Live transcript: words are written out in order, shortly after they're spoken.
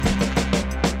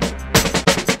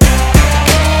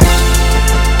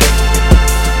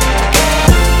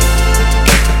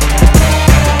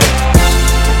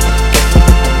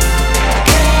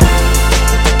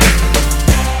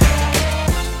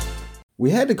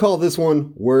had to call this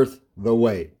one worth the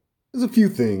wait. There's a few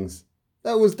things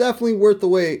that was definitely worth the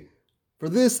wait for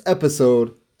this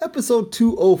episode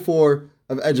 204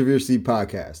 of Edge of Your Seat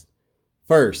podcast.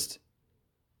 First,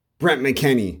 Bret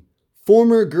McKinney,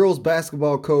 former girls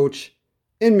basketball coach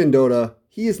in Mendota.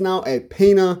 He is now at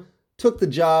Pana, took the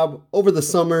job over the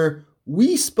summer.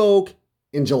 We spoke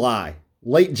in July,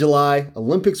 late July.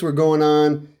 Olympics were going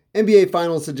on. NBA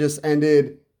Finals had just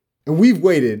ended. And we've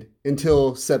waited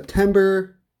until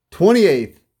September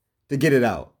 28th to get it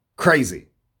out. Crazy.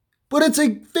 But it's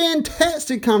a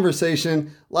fantastic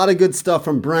conversation. A lot of good stuff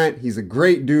from Brent. He's a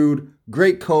great dude,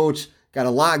 great coach, got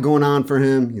a lot going on for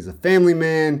him. He's a family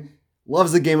man,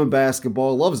 loves the game of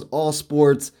basketball, loves all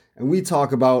sports, and we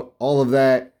talk about all of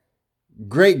that.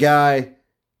 Great guy.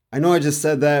 I know I just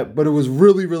said that, but it was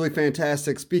really, really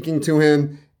fantastic speaking to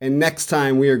him. And next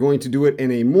time we are going to do it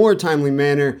in a more timely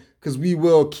manner because we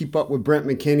will keep up with Bret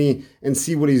McKinney and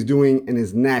see what he's doing in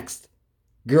his next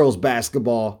girls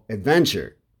basketball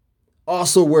adventure.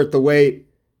 Also worth the wait,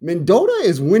 Mendota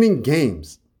is winning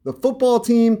games. The football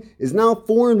team is now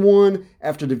 4-1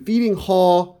 after defeating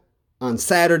Hall on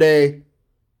Saturday.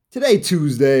 Today,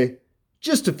 Tuesday,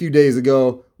 just a few days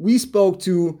ago, we spoke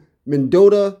to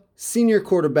Mendota senior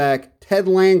quarterback Ted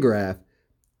Landgraf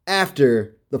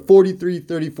after the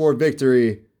 43-34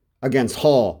 victory against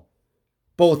Hall,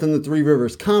 both in the Three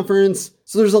Rivers Conference.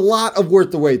 So there's a lot of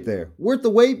worth the wait there. Worth the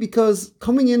wait because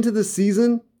coming into the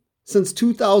season, since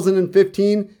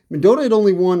 2015, Mendota had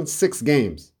only won 6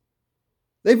 games.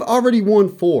 They've already won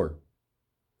 4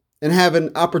 and have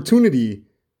an opportunity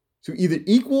to either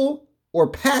equal or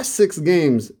pass 6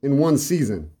 games in one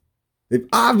season. They've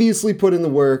obviously put in the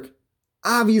work,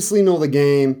 obviously know the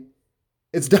game.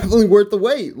 It's definitely worth the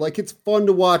wait. Like, it's fun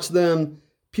to watch them.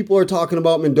 People are talking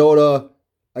about Mendota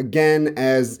again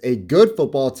as a good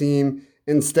football team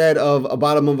instead of a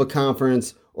bottom of a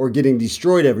conference or getting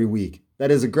destroyed every week.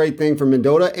 That is a great thing for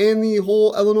Mendota and the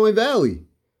whole Illinois Valley.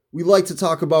 We like to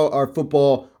talk about our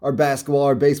football, our basketball,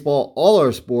 our baseball, all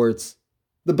our sports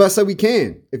the best that we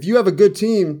can. If you have a good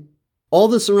team, all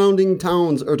the surrounding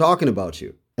towns are talking about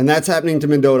you. And that's happening to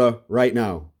Mendota right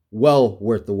now. Well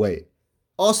worth the wait.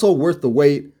 Also worth the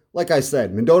wait, like I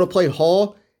said, Mendota played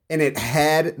Hall and it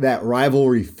had that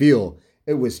rivalry feel.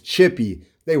 It was chippy.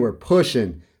 They were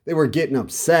pushing. They were getting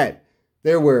upset.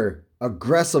 There were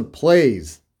aggressive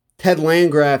plays. Ted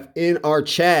Landgraf in our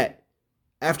chat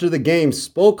after the game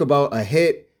spoke about a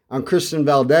hit on Christian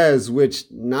Valdez, which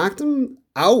knocked him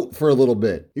out for a little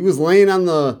bit. He was laying on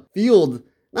the field,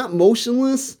 not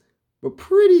motionless, but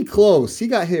pretty close. He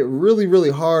got hit really, really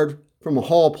hard from a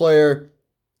Hall player.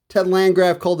 Ted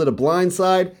Landgraf called it a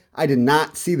blindside. I did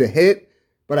not see the hit,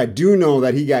 but I do know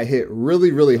that he got hit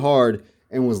really, really hard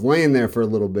and was laying there for a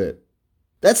little bit.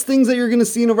 That's things that you're going to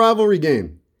see in a rivalry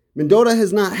game. Mendota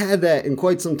has not had that in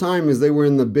quite some time as they were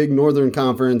in the big Northern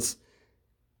Conference.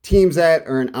 Teams that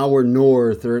are an hour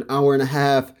north or an hour and a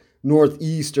half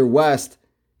northeast or west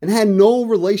and had no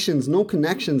relations, no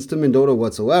connections to Mendota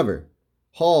whatsoever.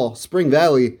 Hall, Spring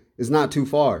Valley is not too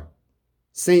far.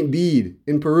 St. Bede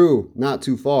in Peru, not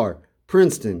too far.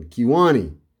 Princeton,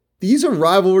 Kewanee. These are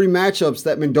rivalry matchups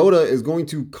that Mendota is going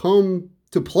to come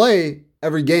to play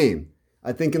every game.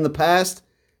 I think in the past,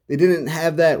 they didn't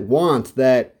have that want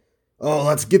that, oh,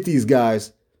 let's get these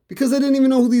guys, because they didn't even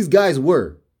know who these guys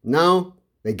were. Now,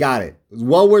 they got it. It was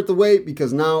well worth the wait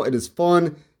because now it is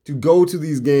fun to go to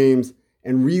these games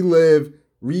and relive,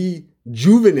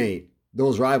 rejuvenate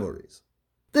those rivalries.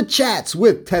 The chats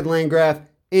with Ted Landgraf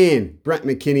and Bret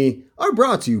McKinney are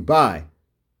brought to you by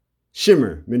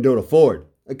Shimmer Mendota Ford,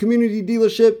 a community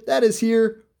dealership that is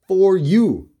here for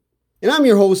you. And I'm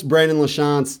your host, Brandon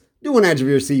LaChance, doing Edge of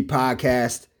Your Seat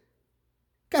podcast.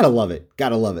 Gotta love it.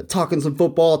 Gotta love it. Talking some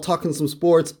football, talking some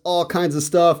sports, all kinds of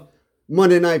stuff.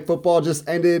 Monday Night Football just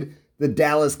ended. The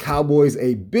Dallas Cowboys,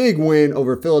 a big win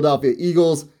over Philadelphia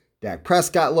Eagles. Dak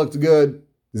Prescott looked good.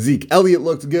 Zeke Elliott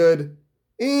looked good.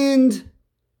 And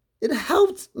it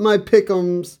helped my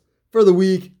pick'ems for the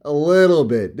week a little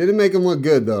bit. Didn't make them look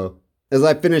good, though, as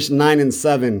I finished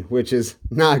 9-7, which is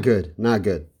not good. Not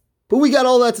good. But we got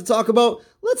all that to talk about.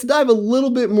 Let's dive a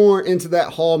little bit more into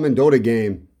that Hall-Mendota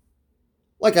game.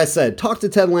 Like I said, talked to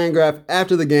Ted Landgraf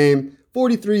after the game.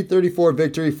 43-34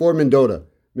 victory for Mendota.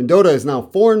 Mendota is now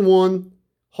 4-1.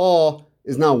 Hall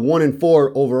is now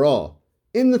 1-4 overall.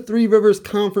 In the Three Rivers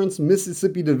Conference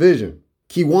Mississippi Division,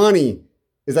 Kewanee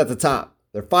is at the top.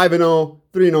 They're 5-0,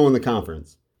 3-0 in the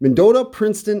conference. Mendota,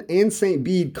 Princeton, and St.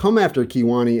 Bede come after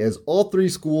Kewanee as all three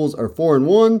schools are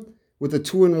 4-1 with a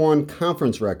 2-1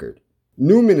 conference record.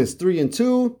 Newman is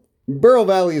 3-2, Burrow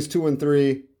Valley is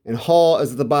 2-3, and Hall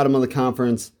is at the bottom of the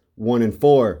conference,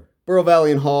 1-4. Bureau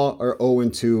Valley and Hall are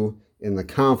 0-2 in the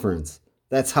conference.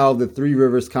 That's how the Three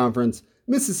Rivers Conference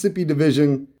Mississippi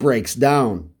Division breaks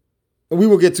down. And we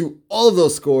will get to all of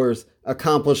those scores,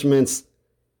 accomplishments,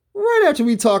 right after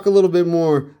we talk a little bit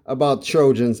more about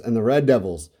Trojans and the Red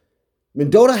Devils.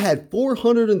 Mendota had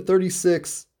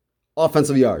 436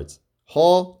 offensive yards.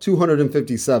 Hall,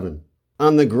 257.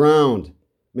 On the ground,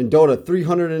 Mendota,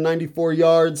 394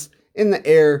 yards. In the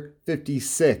air,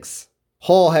 56.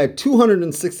 Hall had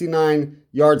 269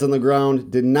 yards on the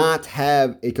ground, did not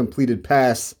have a completed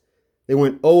pass. They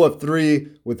went 0 of 3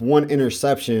 with 1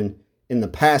 interception in the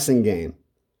passing game.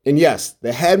 And yes,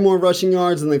 they had more rushing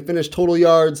yards than they finished total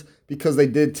yards because they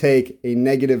did take a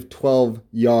negative 12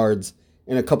 yards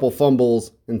and a couple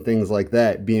fumbles and things like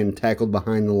that, being tackled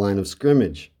behind the line of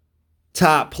scrimmage.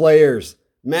 Top players.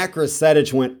 Mac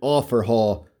Rasetic went off for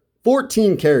Hall.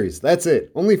 14 carries. That's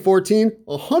it. Only 14,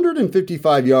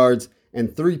 155 yards,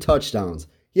 and 3 touchdowns.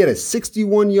 He had a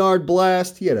 61-yard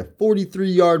blast. He had a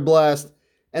 43-yard blast.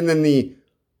 And then the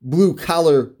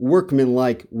blue-collar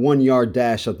workman-like 1-yard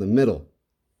dash up the middle.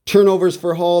 Turnovers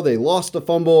for Hall. They lost a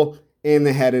fumble, and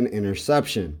they had an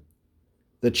interception.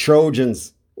 The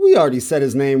Trojans. We already said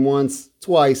his name once,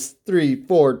 twice, 3,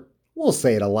 4. We'll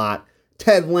say it a lot.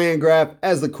 Ted Landgraf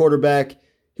as the quarterback.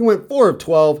 He went 4 of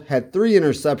 12, had 3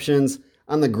 interceptions.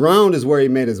 On the ground is where he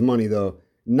made his money, though.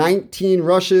 19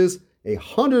 rushes,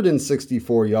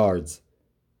 164 yards.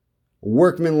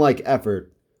 Workman-like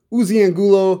effort. Uzi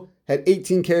Angulo had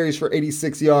 18 carries for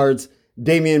 86 yards.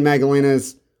 Damian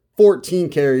Magallanes, 14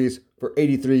 carries for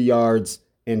 83 yards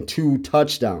and 2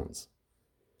 touchdowns.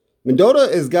 Mendota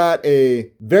has got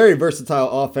a very versatile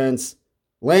offense.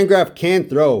 Landgraf can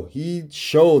throw. He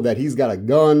showed that he's got a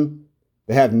gun.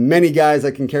 They have many guys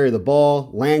that can carry the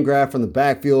ball. Landgraf from the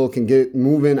backfield can get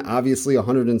moving, obviously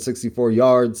 164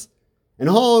 yards. And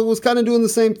Hall was kind of doing the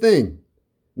same thing.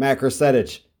 Mac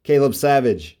Rasetic, Caleb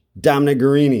Savage, Dominic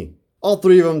Guarini, all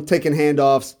 3 of them taking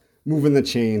handoffs, moving the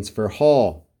chains for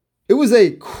Hall. It was a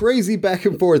crazy back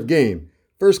and forth game.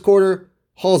 First quarter,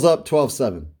 Hall's up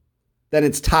 12-7. Then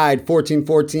it's tied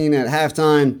 14-14 at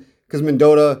halftime because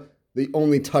Mendota, the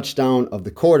only touchdown of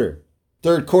the quarter.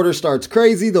 Third quarter starts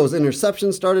crazy. Those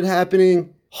interceptions started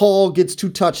happening. Hall gets 2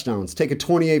 touchdowns, take a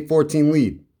 28-14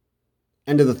 lead.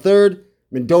 End of the third,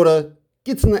 Mendota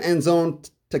gets in the end zone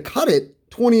to cut it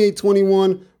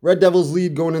 28-21. Red Devils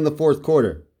lead going in the fourth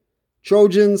quarter.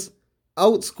 Trojans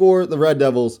outscore the Red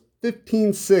Devils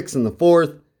 15-6 in the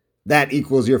fourth. That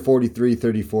equals your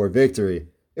 43-34 victory.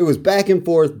 It was back and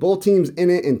forth, both teams in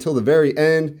it until the very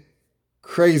end.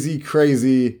 Crazy,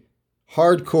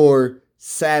 hardcore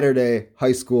Saturday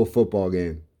high school football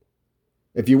game.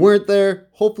 If you weren't there,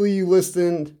 hopefully you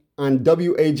listened on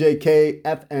WAJK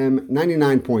FM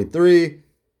 99.3.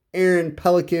 Aaron,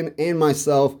 Pelican, and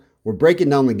myself were breaking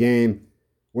down the game.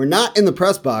 We're not in the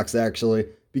press box, actually,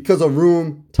 because of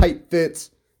room, tight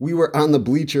fits. We were on the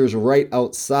bleachers right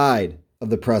outside of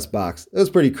the press box. It was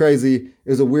pretty crazy. It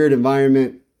was a weird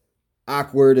environment.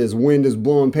 Awkward as wind is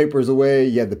blowing papers away.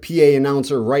 You had the PA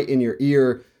announcer right in your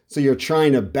ear. So you're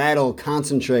trying to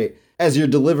concentrate as you're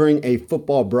delivering a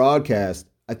football broadcast.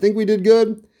 I think we did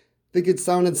good. I think it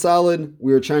sounded solid.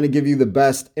 We were trying to give you the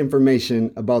best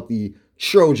information about the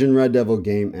Trojan Red Devil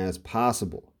game as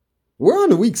possible. We're on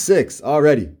to week 6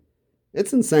 already.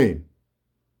 It's insane.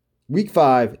 Week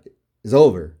 5 is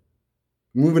over.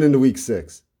 Moving into week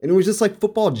 6. And it was just like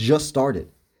football just started. I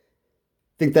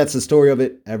think that's the story of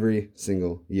it every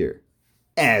single year.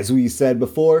 As we said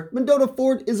before, Mendota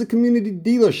Ford is a community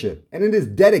dealership, and it is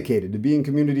dedicated to being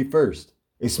community first.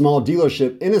 A small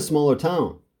dealership in a smaller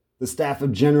town. The staff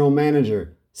of General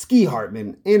Manager Ski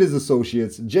Hartman and his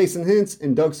associates, Jason Hintz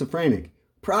and Doug Safranik,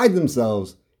 pride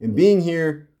themselves in being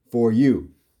here for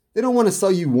you. They don't want to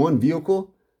sell you one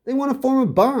vehicle. They want to form a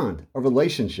bond, a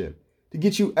relationship, to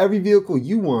get you every vehicle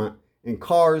you want in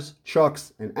cars,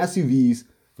 trucks, and SUVs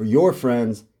for your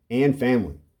friends and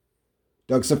family.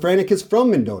 Doug Safranik is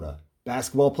from Mendota,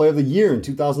 Basketball Player of the Year in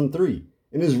 2003,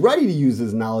 and is ready to use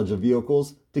his knowledge of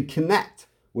vehicles to connect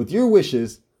with your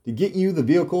wishes to get you the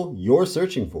vehicle you're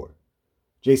searching for.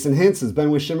 Jason Hintz has been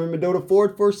with Shimmer Mendota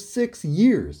Ford for 6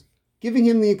 years, giving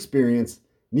him the experience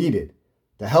needed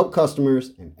to help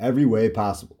customers in every way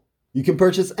possible. You can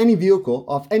purchase any vehicle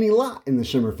off any lot in the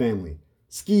Shimmer family.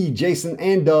 Ski, Jason,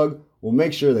 and Doug will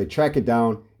make sure they track it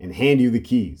down and hand you the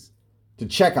keys. To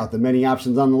check out the many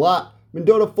options on the lot,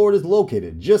 Mendota Ford is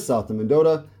located just south of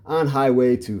Mendota on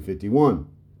Highway 251.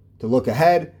 To look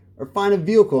ahead or find a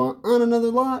vehicle on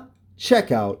another lot,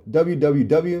 check out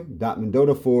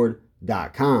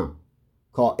www.mendotaford.com.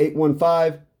 Call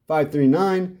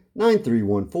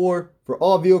 815-539-9314 for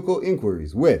all vehicle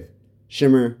inquiries with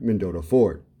Shimmer Mendota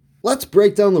Ford. Let's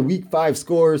break down the Week 5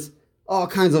 scores. All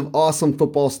kinds of awesome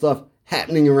football stuff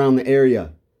happening around the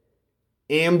area.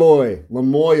 Amboy,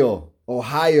 Lamoille,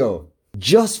 Ohio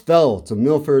just fell to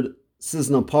Milford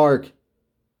Cisna Park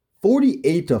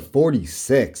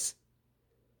 48-46.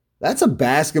 That's a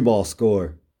basketball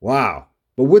score. Wow.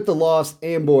 But with the loss,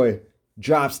 Amboy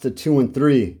drops to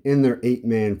 2-3 in their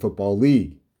 8-man football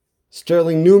league.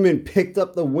 Sterling Newman picked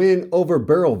up the win over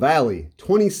Beryl Valley,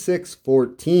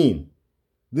 26-14.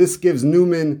 This gives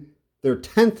Newman their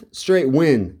 10th straight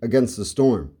win against the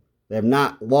Storm. They have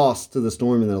not lost to the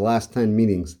Storm in their last 10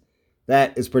 meetings.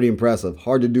 That is pretty impressive.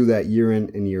 Hard to do that year in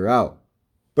and year out.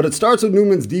 But it starts with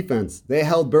Newman's defense. They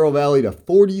held Beryl Valley to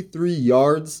 43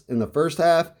 yards in the first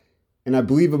half, and I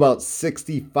believe about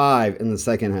 65 in the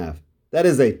second half. That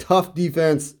is a tough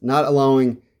defense, not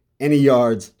allowing any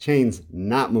yards, chains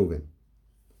not moving.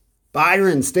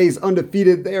 Byron stays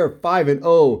undefeated. They are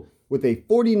 5-0 with a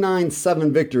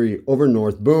 49-7 victory over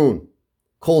North Boone.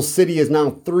 Coal City is now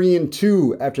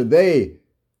 3-2 after they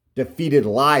defeated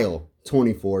Lyle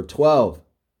 24-12.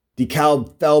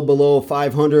 DeKalb fell below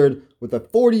 500 with a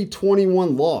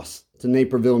 40-21 loss to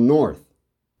Naperville North.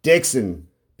 Dixon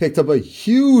picked up a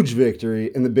huge victory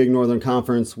in the Big Northern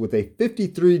Conference with a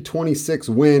 53-26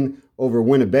 win over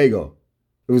Winnebago.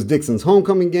 It was Dixon's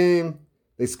homecoming game.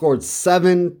 They scored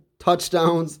 7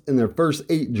 touchdowns in their first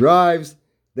 8 drives.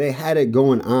 They had it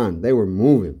going on. They were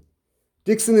moving.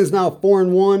 Dixon is now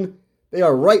 4-1. They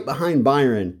are right behind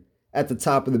Byron at the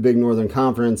top of the Big Northern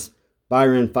Conference.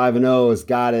 Byron 5-0 has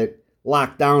got it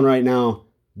locked down right now.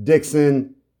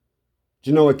 Dixon,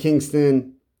 Genoa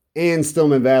Kingston, and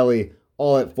Stillman Valley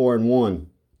all at 4-1.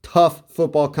 Tough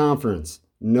football conference,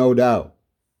 no doubt.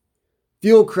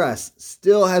 Fieldcrest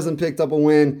still hasn't picked up a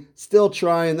win, still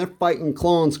trying. They're fighting,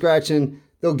 clawing, scratching.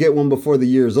 They'll get one before the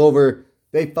year's over.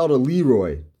 They fell to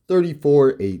Leroy,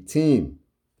 34-18.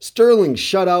 Sterling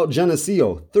shut out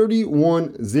Geneseo,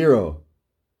 31-0.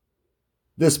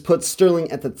 This puts Sterling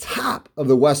at the top of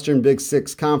the Western Big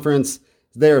Six Conference.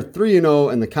 They are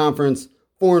 3-0 in the conference,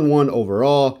 4-1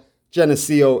 overall.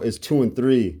 Geneseo is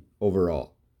 2-3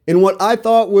 overall. In what I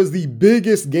thought was the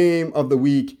biggest game of the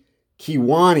week,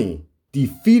 Kewanee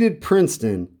defeated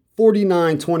Princeton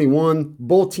 49-21.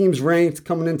 Both teams ranked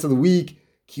coming into the week.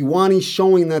 Kewanee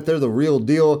showing that they're the real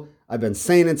deal. I've been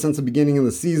saying it since the beginning of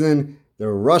the season.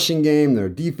 Their rushing game, their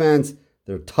defense,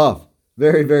 they're tough.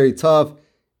 Very, very tough.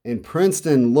 And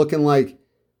Princeton looking like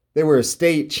they were a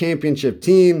state championship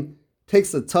team.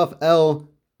 Takes a tough L.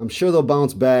 I'm sure they'll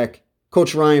bounce back.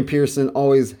 Coach Ryan Pearson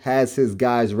always has his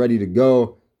guys ready to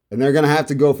go. And they're going to have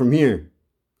to go from here.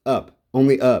 Up.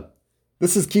 Only up.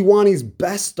 This is Kewanee's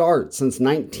best start since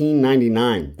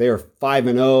 1999. They are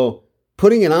 5-0.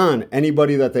 Putting it on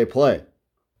anybody that they play.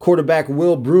 Quarterback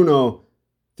Will Bruno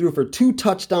threw for 2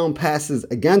 touchdown passes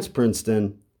against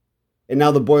Princeton, and now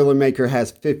the Boilermaker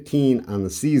has 15 on the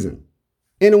season.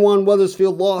 Anawan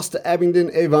Wethersfield lost to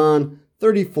Abingdon Avon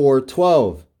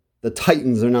 34-12. The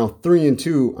Titans are now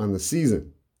 3-2 on the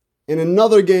season. In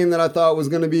another game that I thought was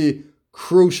going to be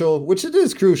crucial, which it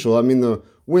is crucial. I mean, the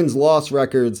wins-loss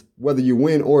records, whether you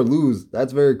win or lose,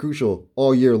 that's very crucial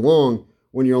all year long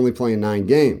when you're only playing 9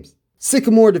 games.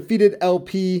 Sycamore defeated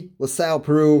LP LaSalle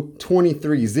Peru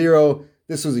 23-0.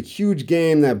 This was a huge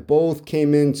game that both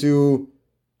came into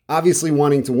obviously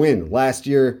wanting to win. Last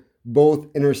year, both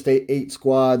Interstate 8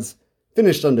 squads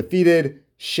finished undefeated,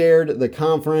 shared the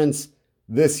conference.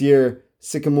 This year,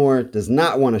 Sycamore does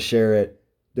not want to share it,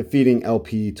 defeating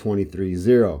LP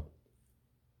 23-0.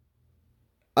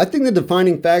 I think the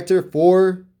defining factor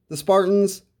for the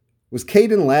Spartans was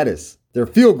Caden Lattis, their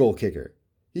field goal kicker.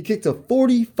 He kicked a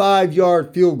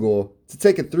 45-yard field goal to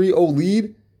take a 3-0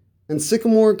 lead, and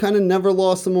Sycamore kind of never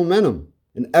lost the momentum.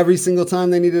 And every single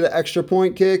time they needed an extra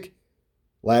point kick,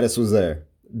 Lattis was there,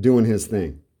 doing his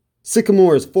thing.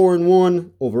 Sycamore is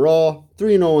 4-1 overall,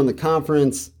 3-0 in the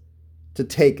conference to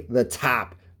take the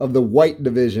top of the white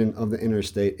division of the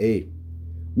Interstate 8.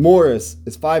 Morris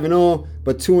is 5-0,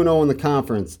 but 2-0 in the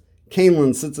conference.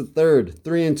 Canelan sits at third,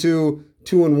 3-2,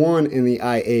 2-1 in the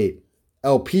I-8.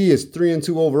 LP is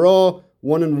 3-2 overall,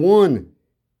 1-1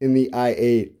 in the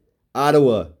I-8.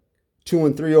 Ottawa,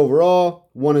 2-3 overall,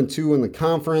 1-2 in the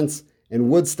conference.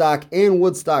 And Woodstock and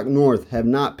Woodstock North have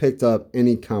not picked up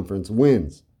any conference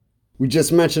wins. We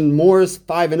just mentioned Morris,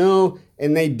 5-0,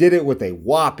 and they did it with a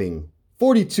whopping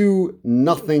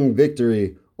 42-0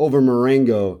 victory over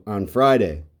Marengo on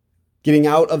Friday. Getting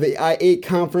out of the I-8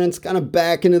 conference, kind of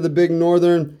back into the Big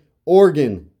Northern,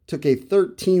 Oregon took a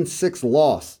 13-6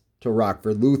 loss to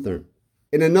Rockford Lutheran.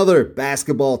 In another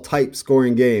basketball-type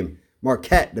scoring game,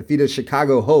 Marquette defeated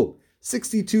Chicago Hope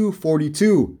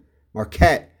 62-42.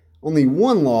 Marquette, only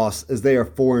one loss as they are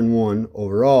 4-1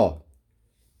 overall.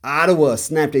 Ottawa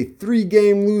snapped a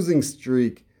 3-game losing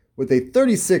streak with a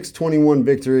 36-21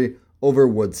 victory over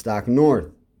Woodstock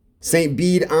North. St.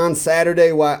 Bede on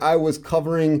Saturday, while I was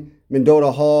covering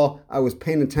Mendota Hall, I was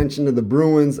paying attention to the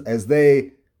Bruins as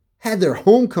they had their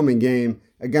homecoming game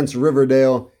against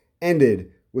Riverdale,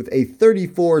 ended with a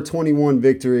 34-21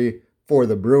 victory for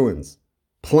the Bruins.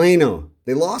 Plano,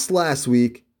 they lost last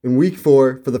week in week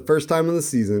 4 for the first time in the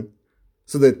season,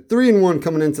 so they're 3-1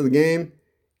 coming into the game,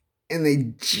 and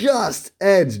they just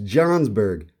edged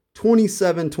Johnsburg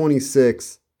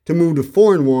 27-26 to move to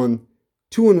 4-1,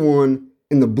 2-1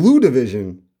 in the blue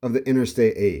division of the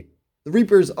Interstate 8. The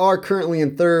Reapers are currently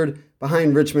in third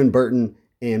behind Richmond, Burton,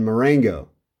 and Marengo.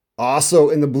 Also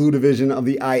in the blue division of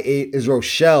the I-8 is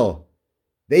Rochelle.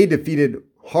 They defeated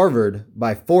Harvard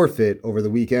by forfeit over the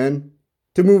weekend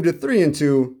to move to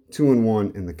 3-2,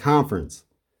 2-1 in the conference.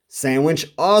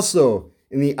 Sandwich also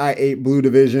in the I-8 blue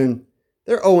division.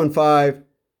 They're 0-5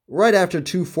 right after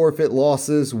 2 forfeit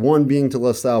losses, one being to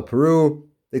LaSalle Peru.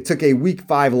 They took a week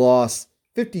 5 loss,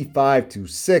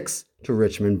 55-6 to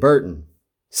Richmond Burton.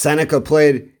 Seneca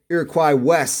played Iroquois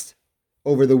West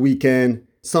over the weekend.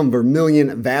 Some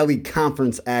Vermilion Valley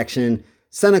Conference action.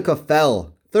 Seneca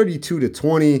fell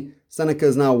 32-20. Seneca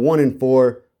is now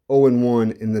 1-4,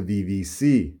 0-1 in the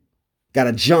VVC. Got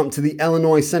to jump to the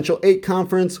Illinois Central 8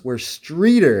 Conference where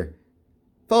Streeter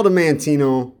fell to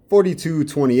Manteno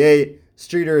 42-28.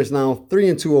 Streeter is now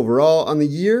 3-2 overall on the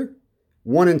year,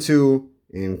 1-2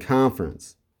 in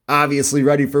conference. Obviously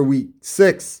ready for week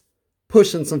 6,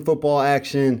 pushing some football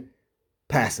action,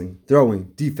 passing,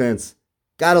 throwing, defense.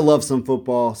 Gotta love some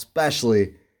football,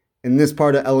 especially in this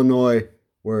part of Illinois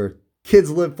where kids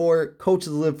live for it,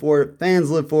 coaches live for it, fans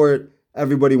live for it.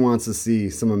 Everybody wants to see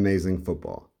some amazing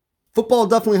football. Football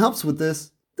definitely helps with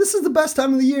this. This is the best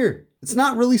time of the year. It's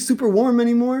not really super warm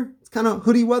anymore. It's kind of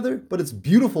hoodie weather, but it's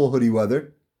beautiful hoodie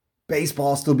weather.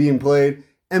 Baseball still being played.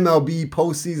 MLB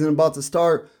postseason about to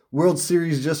start. World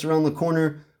Series just around the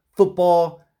corner.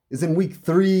 Football is in week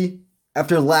 3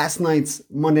 after last night's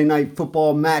Monday Night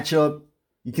Football matchup.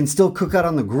 You can still cook out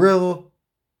on the grill.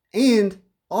 And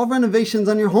all renovations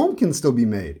on your home can still be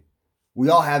made. We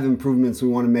all have improvements we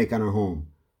want to make on our home.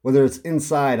 Whether it's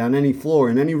inside, on any floor,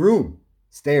 in any room.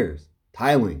 Stairs,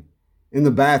 tiling, in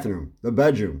the bathroom, the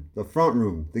bedroom, the front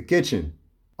room, the kitchen.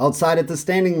 Outside at the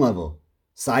standing level,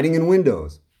 siding and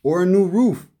windows, or a new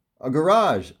roof, a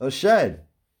garage, a shed.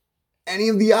 Any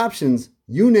of the options,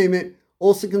 you name it,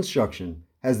 Olson Construction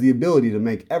has the ability to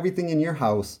make everything in your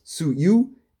house suit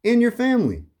you and your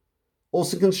family.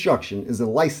 Olson Construction is a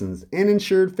licensed and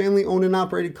insured family-owned and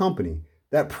operated company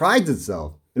that prides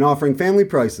itself in offering family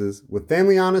prices with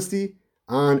family honesty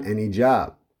on any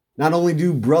job. Not only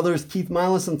do brothers Keith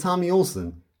Milas and Tommy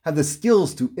Olson have the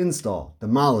skills to install,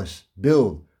 demolish,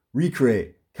 build,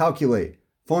 recreate, calculate,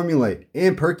 formulate,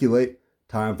 and percolate,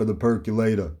 time for the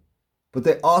percolator, but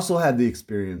they also have the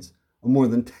experience of more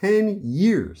than 10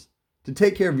 years to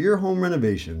take care of your home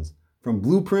renovations from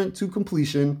blueprint to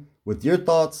completion with your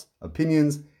thoughts,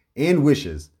 opinions, and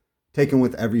wishes taken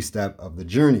with every step of the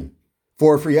journey.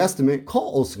 For a free estimate,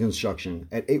 call Olson Construction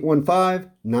at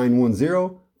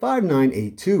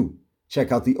 815-910-5982.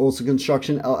 Check out the Olson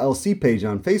Construction LLC page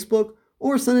on Facebook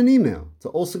or send an email to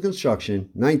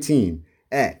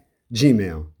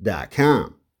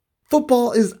olsonconstruction19@gmail.com.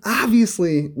 Football is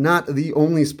obviously not the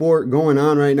only sport going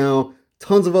on right now.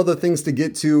 Tons of other things to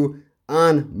get to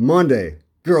on Monday.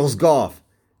 Girls golf,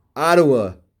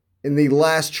 Ottawa in the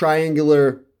last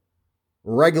triangular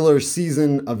regular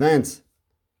season event,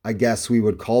 I guess we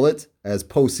would call it, as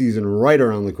postseason right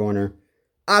around the corner.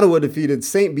 Ottawa defeated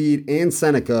St. Bede and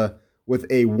Seneca with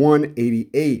a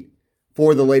 188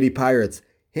 for the Lady Pirates.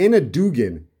 Hannah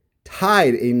Dugan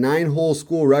tied a 9-hole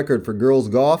school record for girls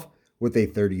golf with a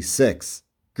 36.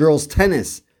 Girls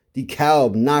tennis,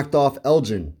 DeKalb knocked off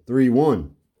Elgin 3-1.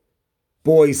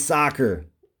 Boys soccer.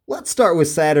 Let's start with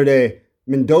Saturday.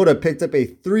 Mendota picked up a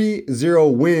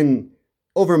 3-0 win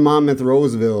over Monmouth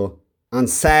Roseville on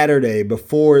Saturday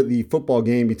before the football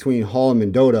game between Hall and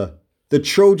Mendota. The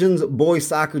Trojans boys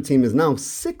soccer team is now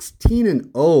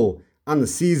 16-0 on the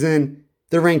season.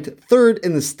 They're ranked 3rd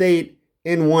in the state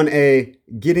in 1A,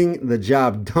 getting the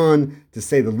job done, to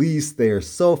say the least. They are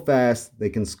so fast, they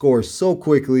can score so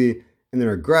quickly, and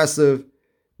they're aggressive.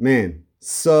 Man,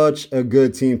 such a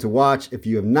good team to watch. If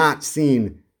you have not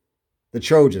seen the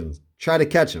Trojans, try to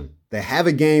catch them. They have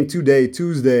a game today,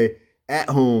 Tuesday, at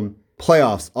home.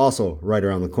 Playoffs also right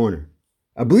around the corner.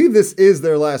 I believe this is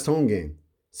their last home game.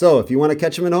 So if you want to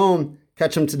catch them at home,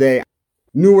 catch them today.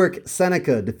 Newark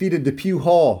Seneca defeated Depew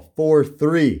Hall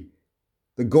 4-3.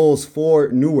 the goals for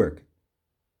Newark.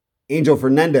 Angel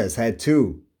Fernandez had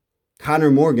 2.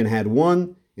 Connor Morgan had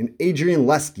 1. And Adrian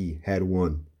Lesky had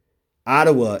 1.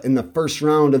 Ottawa, in the first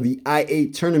round of the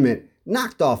I-8 tournament,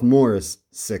 knocked off Morris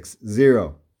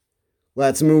 6-0.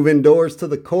 Let's move indoors to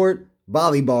the court,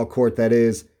 volleyball court that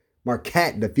is.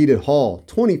 Marquette defeated Hall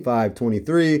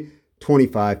 25-23,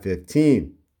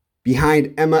 25-15.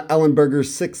 Behind Emma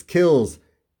Ellenberger's 6 kills,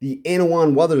 the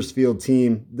Anawan Wethersfield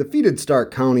team defeated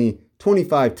Stark County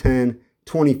 25-10,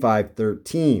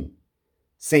 25-13.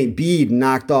 St. Bede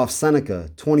knocked off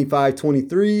Seneca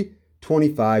 25-23,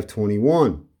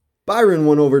 25-21. Byron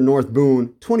won over North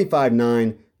Boone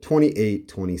 25-9,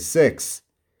 28-26.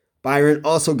 Byron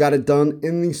also got it done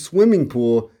in the swimming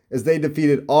pool as they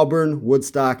defeated Auburn,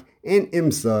 Woodstock, and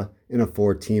IMSA in a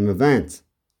 4-team event.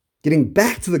 Getting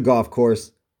back to the golf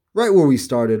course, right where we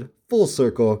started, full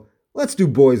circle, let's do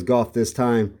boys golf this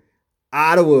time.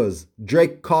 Ottawa's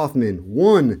Drake Kaufman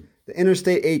won the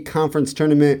Interstate 8 Conference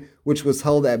Tournament, which was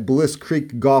held at Bliss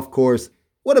Creek Golf Course.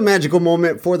 What a magical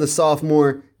moment for the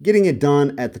sophomore, getting it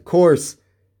done at the course.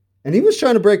 And he was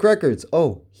trying to break records.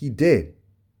 Oh, he did.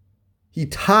 He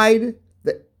tied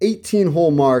the 18-hole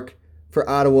mark for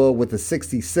Ottawa with a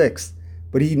 66,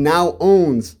 but he now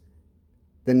owns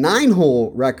the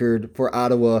 9-hole record for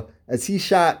Ottawa as he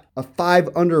shot a 5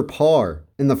 under par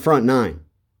in the front 9.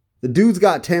 The dude's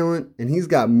got talent, and he's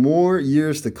got more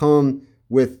years to come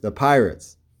with the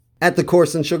Pirates. At the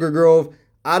course in Sugar Grove,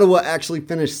 Ottawa actually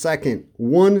finished second,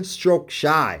 1 stroke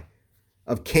shy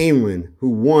of Canelan, who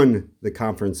won the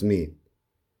conference meet.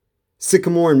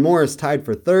 Sycamore and Morris tied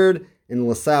for third, and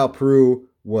LaSalle Peru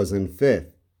was in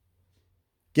fifth.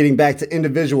 Getting back to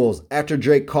individuals, after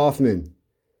Drake Kaufman,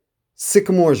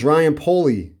 Sycamore's Ryan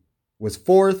Poley was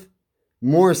fourth,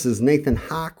 Morris's Nathan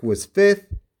Hawk was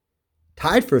fifth,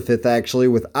 tied for fifth actually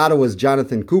with Ottawa's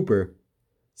Jonathan Cooper.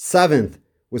 Seventh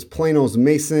was Plano's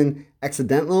Mason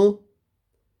Accidental,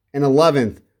 and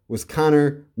 11th was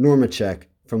Connor Normacek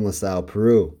from LaSalle,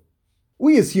 Peru.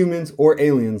 We as humans or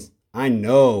aliens, I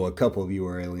know a couple of you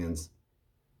are aliens,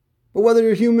 but whether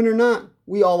you're human or not,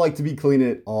 we all like to be clean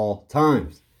at all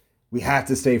times. We have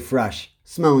to stay fresh,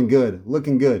 smelling good,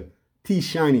 looking good, teeth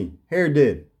shiny, hair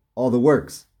did, all the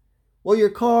works. Well, your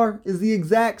car is the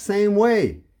exact same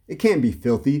way. It can't be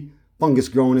filthy, fungus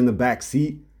growing in the back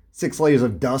seat, 6 layers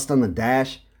of dust on the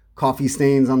dash, coffee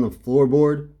stains on the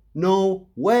floorboard. No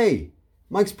way.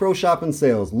 Mike's Pro Shop and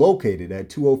Sales, located at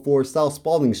 204 South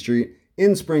Spalding Street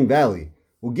in Spring Valley,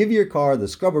 will give your car the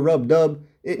scrub-a-rub-dub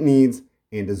it needs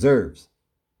and deserves.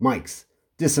 Mike's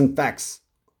disinfects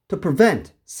to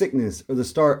prevent sickness or the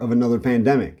start of another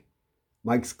pandemic.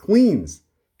 Mike's cleans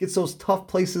gets those tough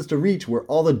places to reach where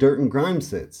all the dirt and grime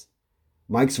sits.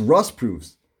 Mike's rust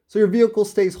proofs so your vehicle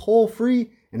stays hole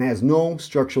free and has no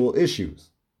structural issues.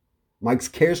 Mike's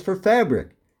cares for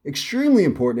fabric, extremely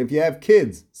important if you have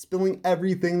kids spilling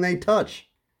everything they touch.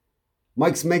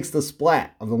 Mike's makes the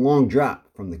splat of the long drop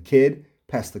from the kid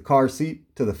past the car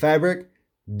seat to the fabric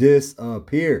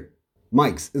disappear.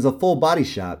 Mike's is a full body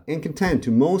shop and can tend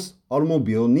to most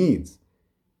automobile needs.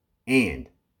 And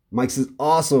Mike's is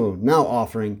also now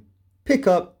offering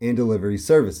pickup and delivery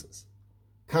services.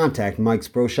 Contact Mike's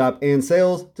Pro Shop and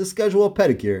Sales to schedule a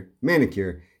pedicure,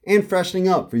 manicure, and freshening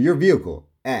up for your vehicle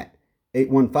at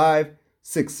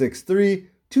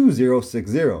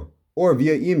 815-663-2060 or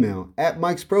via email at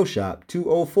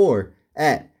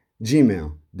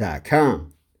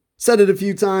mikesproshop204@gmail.com. Said it a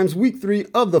few times, week 3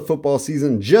 of the football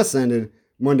season just ended.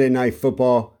 Monday Night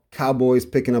Football, Cowboys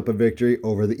picking up a victory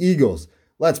over the Eagles.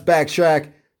 Let's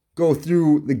backtrack, go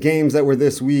through the games that were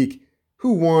this week,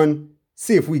 who won,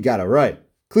 see if we got it right.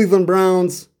 Cleveland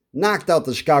Browns knocked out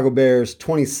the Chicago Bears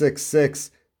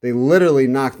 26-6. They literally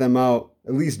knocked them out.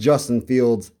 At least Justin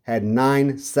Fields had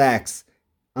 9 sacks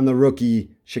on the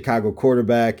rookie Chicago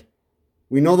quarterback.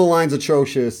 We know the line's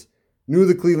atrocious. Knew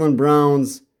the Cleveland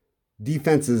Browns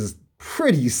defense is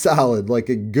pretty solid, like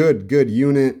a good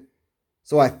unit.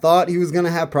 So I thought he was going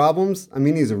to have problems. I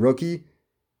mean, he's a rookie.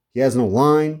 He has no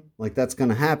line. Like, that's going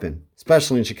to happen,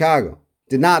 especially in Chicago.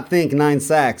 Did not think 9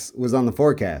 sacks was on the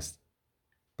forecast,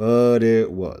 but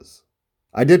it was.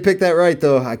 I did pick that right,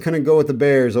 though. I couldn't go with the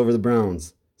Bears over the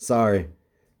Browns. Sorry.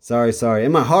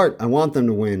 In my heart, I want them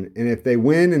to win. And if they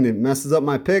win and it messes up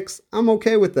my picks, I'm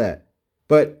okay with that.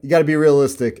 But you got to be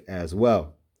realistic as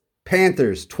well.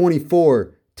 Panthers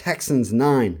 24, Texans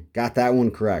 9. Got that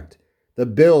one correct. The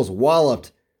Bills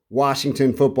walloped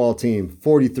Washington football team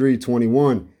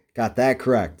 43-21. Got that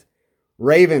correct.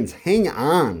 Ravens hang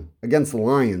on against the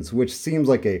Lions, which seems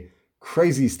like a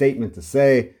crazy statement to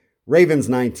say. Ravens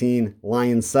 19,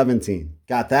 Lions 17.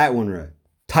 Got that one right.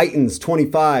 Titans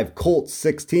 25, Colts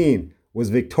 16. was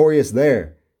victorious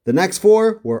there. The next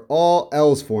 4 were all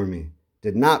L's for me.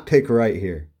 Did not pick right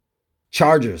here.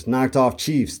 Chargers knocked off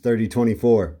Chiefs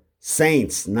 30-24.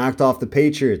 Saints knocked off the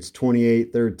Patriots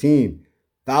 28-13.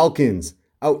 Falcons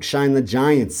outshined the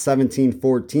Giants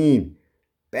 17-14.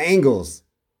 Bengals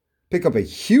pick up a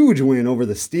huge win over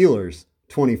the Steelers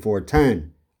 24-10.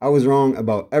 I was wrong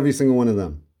about every single one of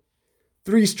them.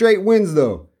 3 straight wins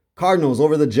though. Cardinals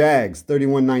over the Jags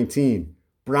 31-19.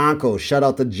 Broncos shut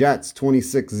out the Jets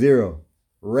 26-0.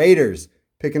 Raiders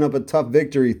picking up a tough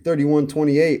victory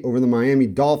 31-28 over the Miami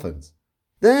Dolphins.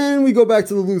 Then we go back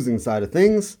to the losing side of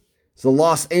things. So the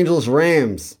Los Angeles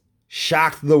Rams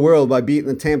shocked the world by beating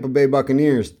the Tampa Bay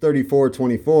Buccaneers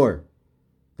 34-24.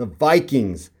 The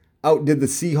Vikings outdid the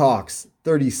Seahawks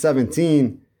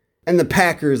 30-17. And the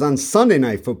Packers on Sunday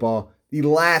Night Football, the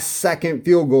last second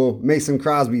field goal, Mason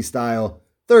Crosby style,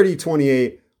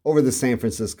 30-28 over the San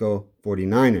Francisco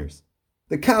 49ers.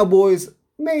 The Cowboys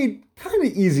made kind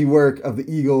of easy work of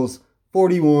the Eagles,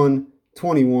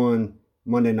 41-21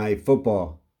 Monday Night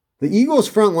Football. The Eagles'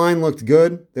 front line looked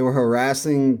good. They were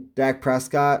harassing Dak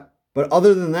Prescott. But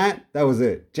other than that, that was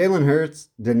it. Jalen Hurts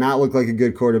did not look like a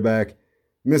good quarterback.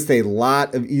 Missed a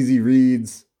lot of easy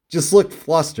reads. Just looked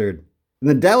flustered. And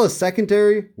the Dallas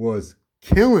secondary was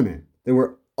killing it. They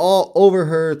were all over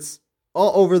Hurts,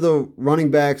 all over the running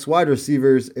backs, wide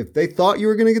receivers. If they thought you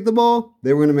were going to get the ball,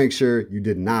 they were going to make sure you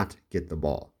did not get the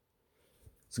ball.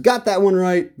 So got that one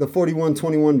right. The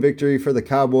 41-21 victory for the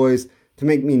Cowboys to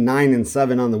make me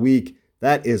 9-7 on the week.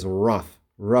 That is rough,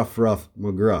 rough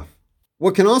McGruff.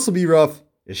 What can also be rough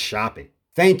is shopping.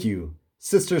 Thank you,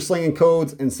 Sister Slinging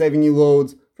Codes and Saving You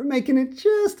Loads, for making it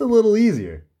just a little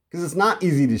easier. Because it's not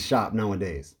easy to shop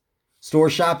nowadays. Store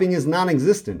shopping is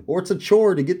non-existent, or it's a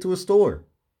chore to get to a store.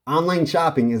 Online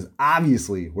shopping is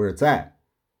obviously where it's at.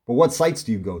 But what sites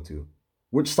do you go to?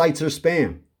 Which sites are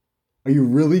spam? Are you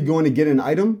really going to get an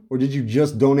item, or did you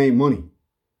just donate money?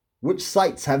 Which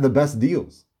sites have the best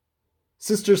deals?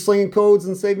 Sister Slinging Codes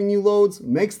and Saving You Loads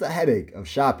makes the headache of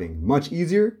shopping much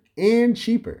easier and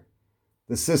cheaper.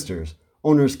 The sisters,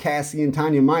 owners Cassie and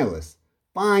Tanya Milas,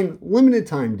 find limited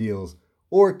time deals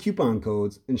or coupon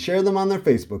codes and share them on their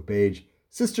Facebook page,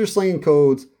 Sister Slinging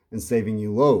Codes and Saving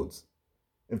You Loads.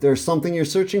 If there's something you're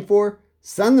searching for,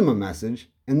 send them a message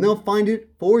and they'll find it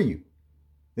for you.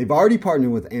 They've already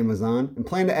partnered with Amazon and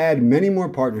plan to add many more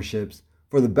partnerships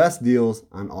for the best deals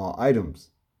on all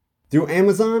items. Through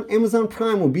Amazon, Amazon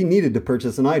Prime will be needed to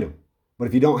purchase an item. But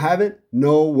if you don't have it,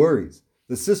 no worries.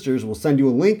 The sisters will send you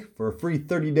a link for a free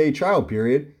 30-day trial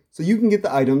period so you can get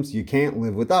the items you can't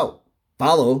live without.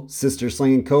 Follow Sister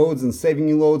Slinging Codes and Saving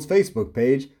You Loads Facebook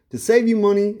page to save you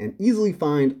money and easily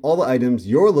find all the items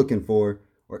you're looking for,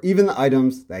 or even the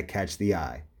items that catch the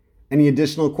eye. Any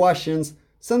additional questions,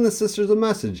 send the sisters a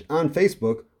message on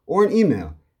Facebook or an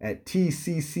email at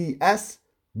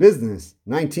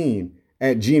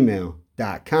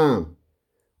tccsbusiness19@gmail.com.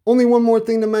 Only one more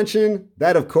thing to mention,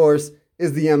 that of course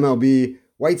is the MLB.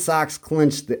 White Sox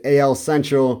clinched the AL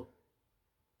Central.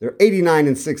 They're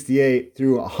 89-68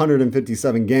 through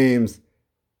 157 games.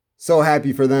 So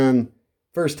happy for them.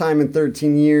 First time in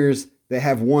 13 years they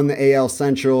have won the AL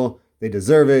Central. They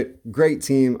deserve it. Great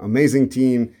team, amazing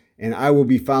team. And I will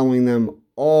be following them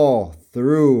all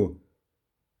through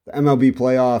the MLB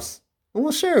playoffs. And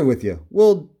we'll share it with you.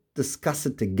 We'll discuss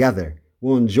it together.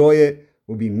 We'll enjoy it.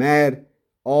 We'll be mad.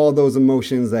 All those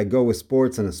emotions that go with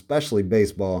sports and especially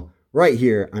baseball right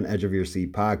here on Edge of Your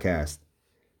Seat podcast.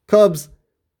 Cubs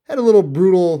had a little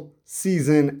brutal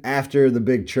season after the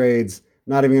big trades.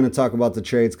 Not even going to talk about the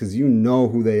trades because you know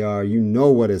who they are. You know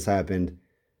what has happened.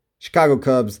 Chicago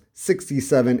Cubs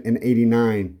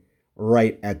 67-89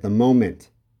 right at the moment.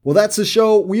 Well, that's the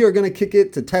show. We are going to kick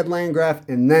it to Ted Landgraf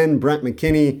and then Brent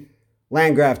McKinney.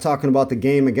 Landgraf talking about the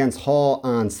game against Hall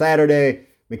on Saturday.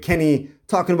 McKinney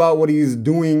talking about what he's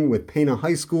doing with Pana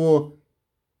High School.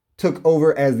 Took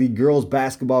over as the girls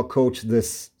basketball coach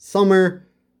this summer.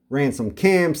 Ran some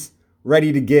camps,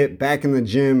 ready to get back in the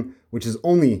gym, which is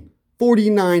only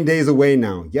 49 days away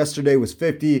now. Yesterday was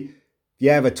 50. If you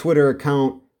have a Twitter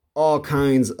account, all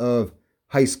kinds of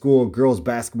high school girls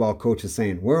basketball coaches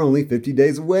saying, we're only 50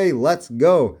 days away, let's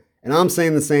go. And I'm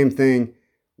saying the same thing.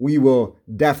 We will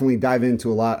definitely dive into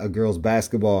a lot of girls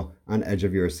basketball on Edge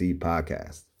of Your Seat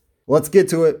podcast. Let's get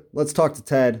to it. Let's talk to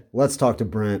Ted. Let's talk to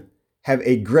Brent. Have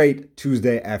a great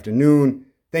Tuesday afternoon.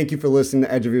 Thank you for listening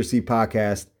to Edge of Your Seat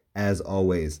podcast. As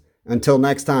always. Until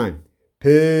next time,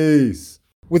 peace.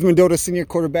 With Mendota senior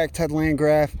quarterback Ted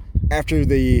Landgraf, after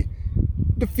the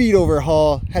defeat over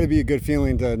Hall, had to be a good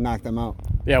feeling to knock them out.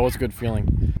 Yeah, it was a good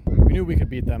feeling. We knew we could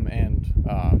beat them, and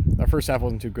our first half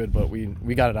wasn't too good, but we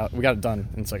got it out. We got it done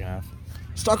in the second half.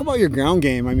 Let's talk about your ground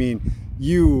game. I mean,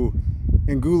 you,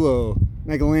 Angulo,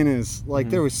 Megalanis,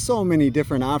 there was so many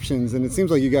different options, and it seems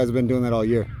like you guys have been doing that all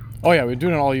year. Oh yeah, we've been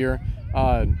doing it all year.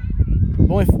 The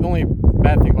only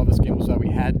bad thing about this game was that we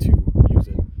had to use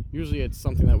it. Usually it's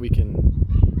something that we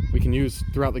can use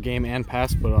throughout the game and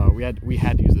pass, but we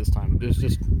had to use it this time. It was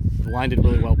just the line did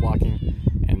really well blocking,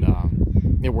 and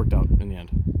it worked out in the end.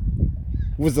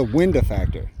 Was the wind a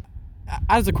factor?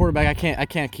 As a quarterback, I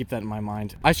can't keep that in my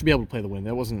mind. I should be able to play the wind.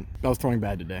 I was throwing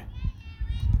bad today.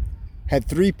 Had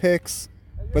 3 picks,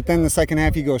 but then the second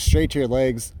half you go straight to your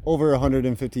legs, over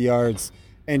 150 yards,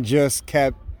 and just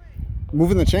kept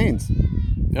moving the chains.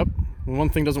 Yep. When one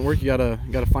thing doesn't work, you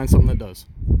gotta find something that does.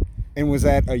 And was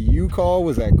that a you call?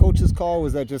 Was that coach's call?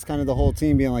 Was that just kind of the whole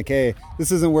team being like, hey,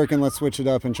 this isn't working, let's switch it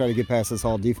up and try to get past this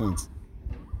Hall defense?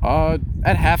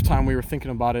 At halftime, we were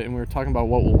thinking about it, and we were talking about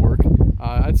what will work.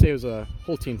 I'd say it was a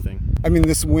whole team thing. I mean,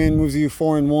 this win moves you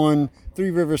 4-1. Three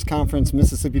Rivers Conference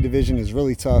Mississippi Division is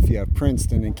really tough. You have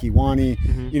Princeton and Kewanee.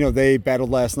 Mm-hmm. They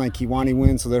battled last night. Kewanee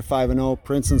wins, so they're 5-0.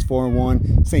 Princeton's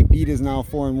 4-1. St. Pete is now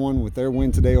 4-1 with their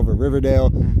win today over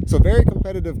Riverdale. Mm-hmm. So very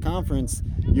competitive conference.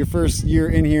 Your first year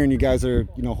in here, and you guys are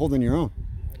holding your own.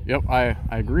 Yep, I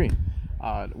agree.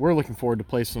 We're looking forward to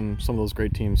play some of those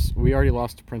great teams. We already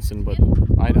lost to Princeton, but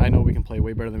I know we can play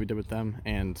way better than we did with them,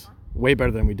 and way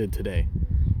better than we did today.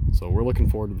 So we're looking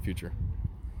forward to the future.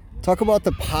 Talk about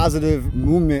the positive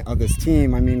movement of this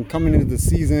team. I mean, coming into the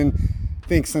season, I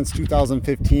think since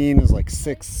 2015 it was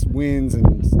 6 wins and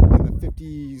in the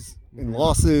 50s and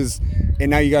losses,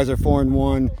 and now you guys are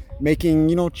 4-1,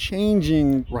 making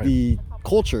changing the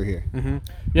culture here. Mm-hmm.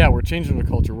 Yeah, we're changing the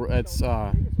culture.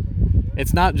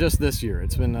 It's not just this year.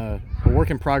 It's been a work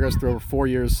in progress through over 4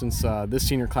 years since this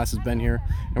senior class has been here,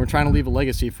 and we're trying to leave a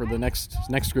legacy for the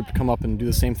next group to come up and do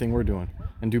the same thing we're doing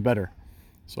and do better.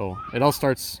 So it all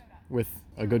starts with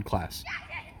a good class.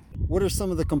 What are some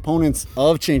of the components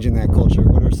of changing that culture?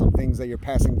 What are some things that you're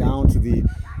passing down to the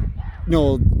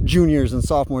juniors and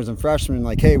sophomores and freshmen?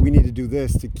 Hey, we need to do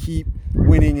this to keep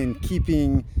winning and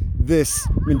keeping this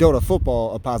Mendota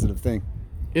football a positive thing.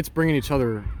 It's bringing each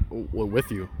other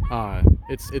with you.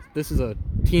 This is a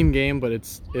team game, but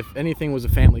if anything was a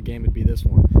family game, it'd be this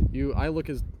one. I look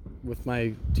with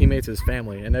my teammates as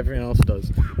family, and everyone else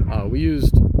does. We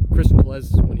used Christian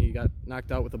Pelez when he got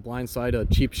knocked out with a blind side, a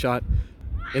cheap shot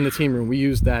in the team room. We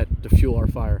used that to fuel our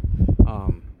fire.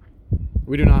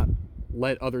 We do not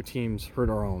let other teams hurt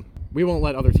our own. We won't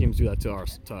let other teams do that to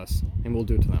us, and we'll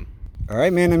do it to them. All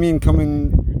right, man. I mean,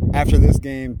 coming after this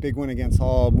game, big win against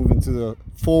Hall, moving to the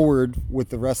forward with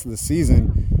the rest of the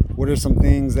season, what are some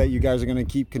things that you guys are going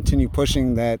to continue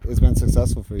pushing that has been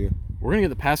successful for you? We're going to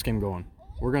get the pass game going.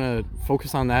 We're going to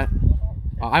focus on that.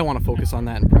 I want to focus on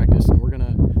that in practice, and we're going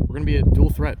to be a dual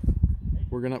threat.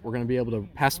 We're going to be able to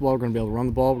pass the ball. We're going to be able to run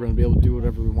the ball. We're going to be able to do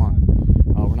whatever we want.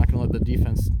 We're not going to let the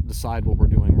defense decide what we're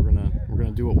doing. We're going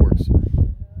to do what works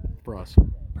for us.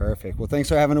 Perfect. Well, thanks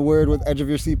for having a word with Edge of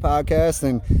Your Seat podcast,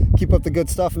 and keep up the good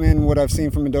stuff, man. What I've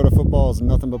seen from Mendota football is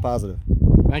nothing but positive.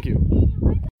 Thank you.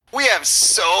 We have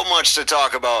so much to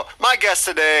talk about. My guest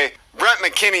today, Brent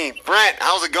McKinney. Brent,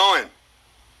 how's it going?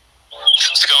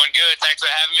 It's going good. Thanks for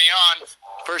having me on.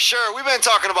 For sure. We've been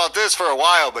talking about this for a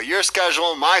while, but your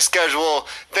schedule, my schedule,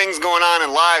 things going on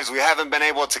in lives, we haven't been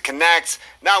able to connect.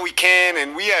 Now we can,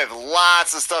 and we have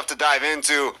lots of stuff to dive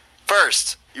into.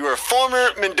 First, you were a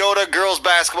former Mendota girls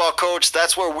basketball coach.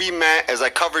 That's where we met as I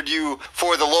covered you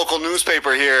for the local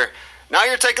newspaper here. Now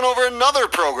you're taking over another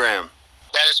program.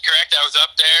 That is correct. I was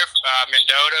up there,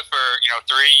 Mendota, for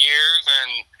 3 years,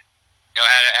 and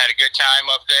had a good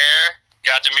time up there.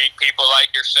 Got to meet people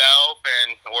like yourself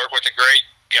and work with a great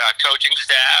coaching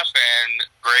staff and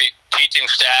great teaching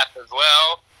staff as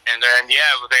well. And then,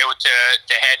 was able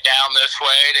to head down this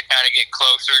way to kind of get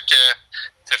closer to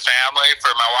family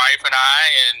for my wife and I.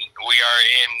 And we are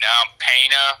in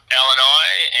Pana,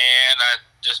 Illinois. And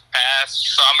just past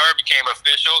summer became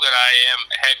official that I am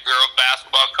head girls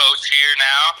basketball coach here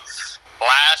now.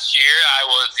 Last year, I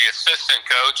was the assistant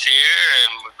coach here,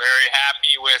 and was very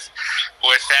happy with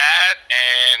that.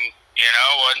 And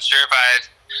wasn't sure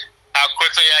how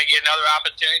quickly I get another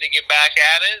opportunity to get back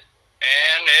at it,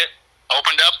 and it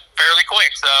opened up fairly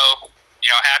quick. So,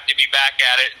 happy to be back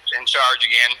at it, in charge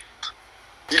again.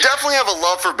 You definitely have a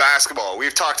love for basketball.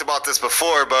 We've talked about this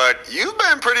before, but you've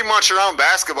been pretty much around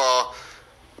basketball.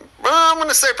 Well, I'm going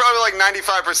to say probably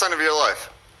 95% of your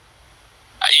life.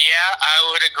 Yeah, I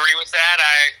would agree with that.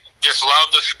 I just love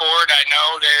the sport. I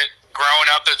know that growing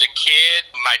up as a kid,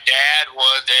 my dad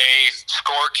was a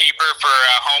scorekeeper for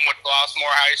Homewood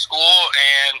Flossmoor High School,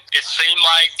 and it seemed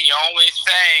like the only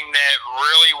thing that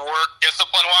really worked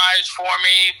discipline-wise for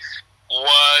me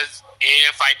was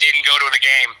if I didn't go to the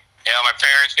game. You know, my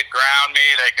parents could ground me,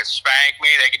 they could spank me,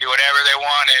 they could do whatever they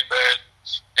wanted, but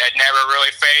that never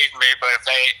really fazed me. But if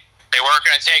they weren't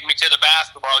going to take me to the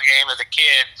basketball game as a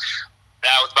kid,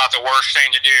 that was about the worst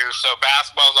thing to do. So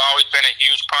basketball's always been a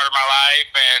huge part of my life,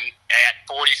 and at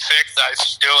 46, that's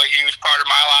still a huge part of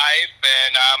my life,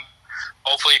 and I'm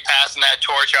hopefully passing that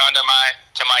torch on to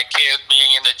my kids,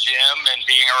 being in the gym and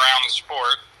being around the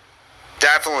sport.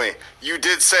 Definitely. You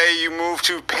did say you moved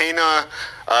to Pana,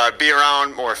 be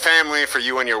around more family for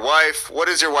you and your wife. What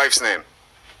is your wife's name?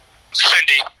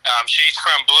 Cindy. She's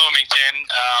from Bloomington,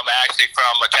 actually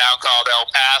from a town called El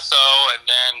Paso, and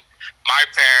then my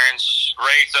parents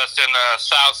raised us in the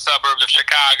south suburbs of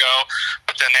Chicago,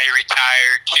 but then they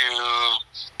retired to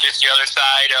just the other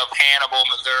side of Hannibal,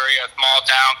 Missouri, a small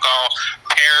town called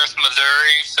Paris,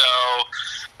 Missouri. So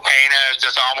Pana is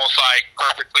just almost like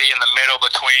perfectly in the middle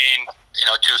between, you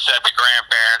know, two separate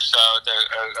grandparents. So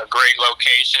it's a great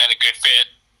location and a good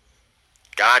fit.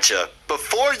 Gotcha.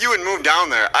 Before you had moved down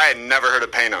there, I had never heard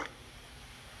of Pana.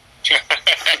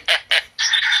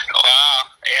 Wow.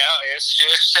 Yeah, it's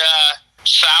just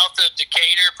south of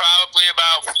Decatur, probably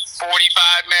about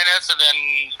 45 minutes, and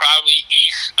then probably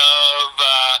east of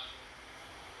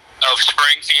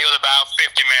Springfield, about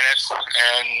 50 minutes,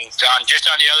 and just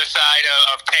on the other side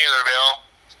of Taylorville.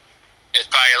 It's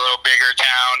probably a little bigger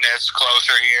town that's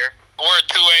closer here. We're a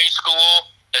 2A school.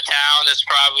 The town is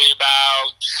probably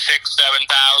about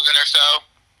 6,000-7,000 or so.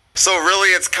 So really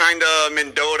it's kind of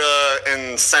Mendota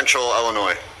in central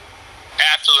Illinois.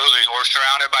 Absolutely. We're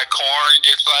surrounded by corn,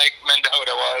 just like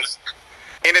Mendota was.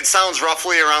 And it sounds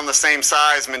roughly around the same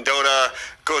size. Mendota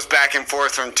goes back and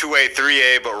forth from 2A,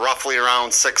 3A, but roughly around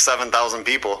 6,000-7,000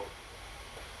 people.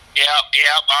 Yep.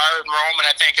 Our enrollment,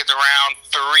 I think, is around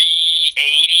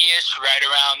 380-ish, right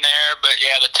around there. But,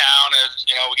 yeah, the town is,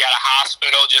 you know, we got a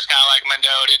hospital just kind of like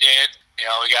Mendota did. You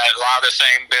know, we got a lot of the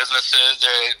same businesses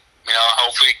that, you know,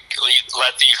 hopefully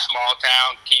let these small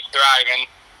towns keep thriving.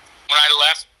 When I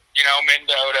left, you know,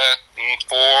 Mendota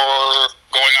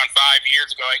going on 5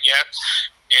 years ago, I guess,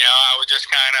 you know, I was just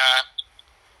kind of,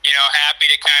 you know, happy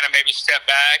to kind of maybe step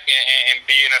back and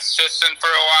be an assistant for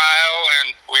a while. And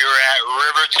we were at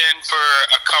Riverton for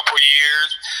a couple years,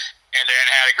 and then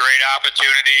had a great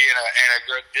opportunity in a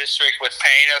good district with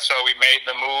Pana. So we made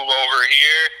the move over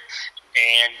here,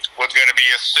 and was going to be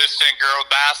assistant girls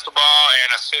basketball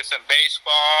and assistant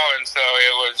baseball. And so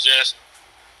it was just,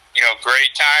 you know,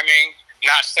 great timing.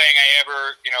 Not saying I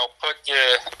ever, you know, put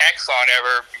the X on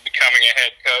ever becoming a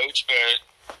head coach, but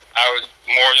I was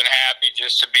more than happy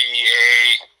just to be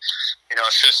a, you know,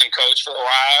 assistant coach for a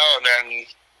while. And then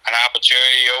an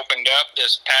opportunity opened up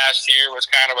this past year. Was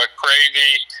kind of a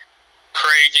crazy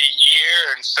year,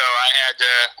 and so I had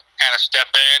to kind of step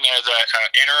in as a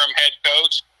interim head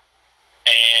coach,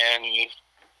 and,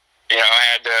 you know, I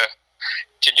had to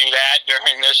do that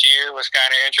during this year. Was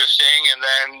kind of interesting. And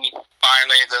then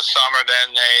finally this summer,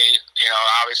 then they, you know,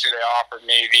 obviously they offered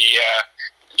me the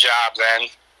job then.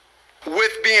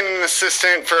 With being an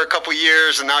assistant for a couple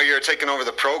years and now you're taking over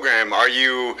the program, are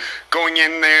you going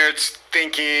in there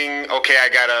thinking, okay, I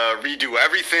got to redo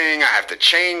everything, I have to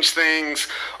change things,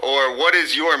 or what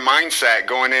is your mindset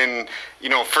going in, you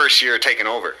know, first year taking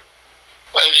over?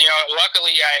 Well, you know,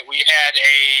 luckily we had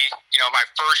my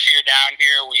first year down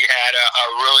here, we had a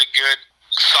really good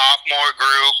sophomore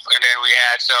group, and then we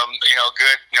had some, you know,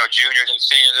 good, you know, juniors and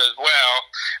seniors as well.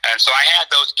 And so I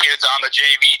had those kids on the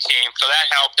JV team, so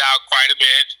that helped out quite a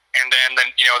bit. And then,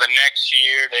 the next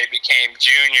year they became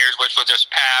juniors, which was this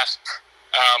past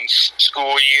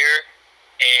school year.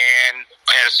 And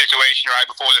I had a situation right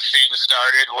before the season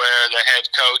started where the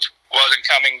head coach wasn't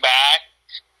coming back.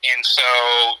 And so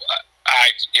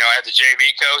I had the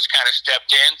JV coach kind of stepped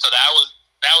in. So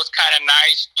that was kind of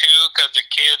nice too, because the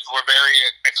kids were very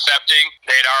accepting.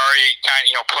 They'd already kind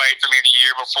of, played for me the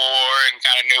year before and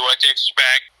kind of knew what to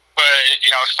expect. But,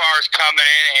 as far as coming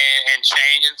in and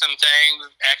changing some things,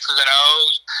 X's and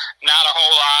O's, not a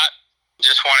whole lot.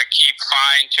 Just want to keep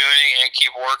fine-tuning and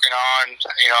keep working on,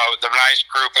 the nice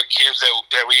group of kids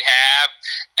that we have.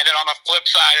 And then on the flip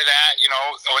side of that,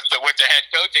 with the head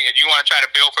coaching, you want to try to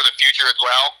build for the future as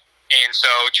well. And so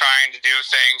trying to do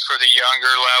things for the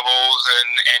younger levels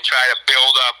and try to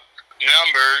build up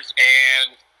numbers.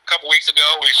 And a couple weeks ago,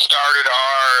 we started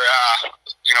our,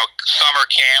 summer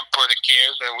camp for the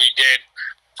kids. And we did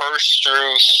 1st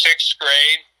through 6th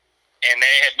grade. And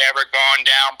they had never gone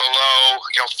down below,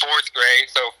 4th grade.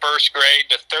 So 1st grade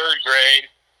to 3rd grade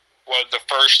was the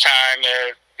first time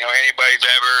that, anybody's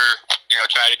ever,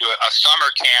 tried to do a summer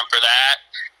camp for that.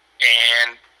 And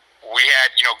we had,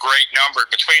 great numbers.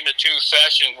 Between the two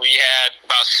sessions, we had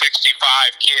about 65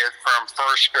 kids from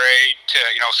first grade to,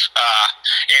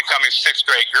 incoming sixth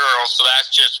grade girls. So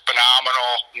that's just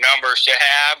phenomenal numbers to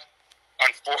have.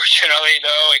 Unfortunately,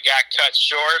 though, it got cut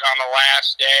short on the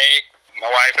last day. My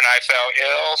wife and I fell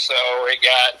ill, so it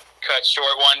got cut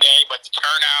short one day, but the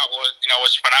turnout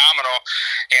was phenomenal,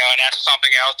 and that's something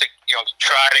else to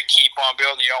try to keep on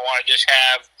building. You don't want to just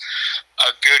have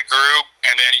a good group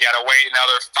and then you got to wait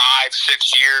another 5-6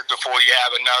 years before you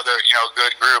have another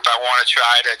good group. I want to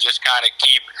try to just kind of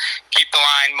keep the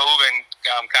line moving,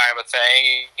 kind of a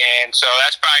thing. And so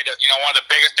that's probably one of the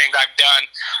biggest things I've done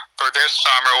for this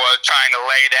summer was trying to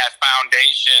lay that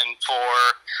foundation for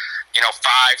 5, 6,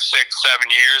 7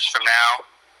 years from now.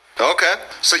 Okay.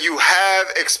 So you have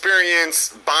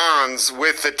experience bonds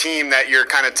with the team that you're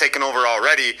kind of taking over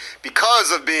already because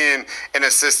of being an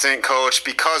assistant coach,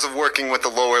 because of working with the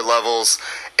lower levels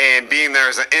and being there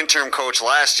as an interim coach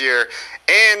last year.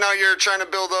 And now you're trying to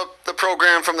build up the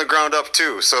program from the ground up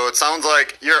too. So it sounds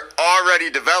like you're already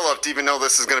developed, even though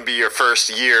this is going to be your first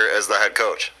year as the head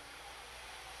coach.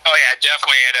 Oh yeah,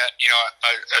 definitely had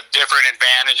a different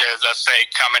advantage as, let's say,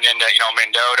 coming into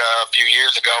Mendota a few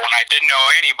years ago when I didn't know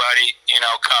anybody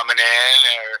coming in,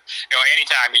 or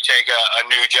anytime you take a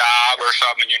new job or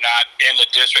something, you're not in the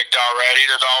district already.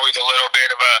 There's always a little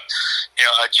bit of a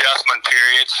adjustment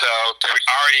period. So to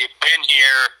already been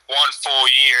here one full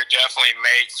year definitely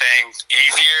made things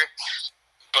easier.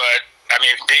 But I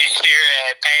mean, being here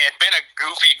it's been a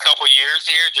goofy couple years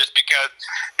here just because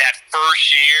that first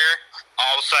year,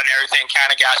 all of a sudden everything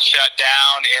kind of got shut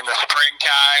down in the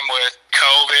springtime with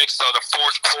COVID. So the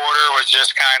fourth quarter was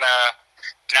just kind of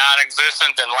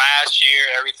non-existent. Then last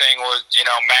year, everything was,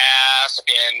 mask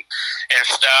and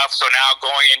stuff. So now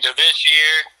going into this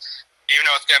year, even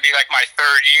though it's going to be like my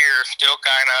third year, still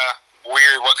kind of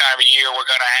weird what kind of a year we're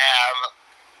going to have.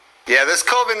 Yeah, this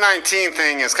COVID-19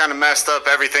 thing has kind of messed up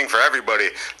everything for everybody.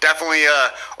 Definitely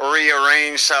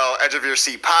rearranged how Edge of Your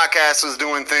Seat podcast was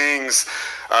doing things.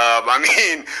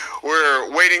 We're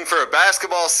waiting for a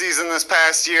basketball season this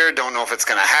past year. Don't know if it's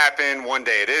going to happen. One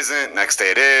day it isn't. Next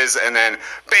day it is. And then,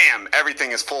 bam,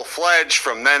 everything is full-fledged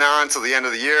from then on to the end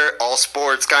of the year. All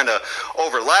sports kind of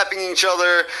overlapping each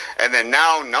other. And then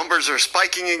now numbers are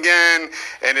spiking again.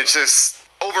 And it's just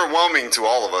overwhelming to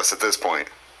all of us at this point.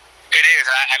 It is.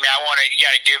 You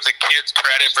got to give the kids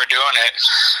credit for doing it.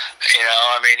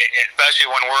 Especially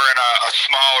when we're in a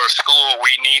smaller school,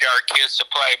 we need our kids to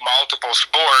play multiple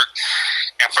sports,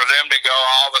 and for them to go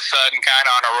all of a sudden kind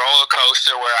of on a roller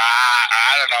coaster where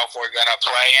I don't know if we're going to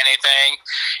play anything,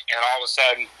 and all of a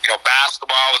sudden,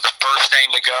 basketball was the first thing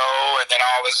to go, and then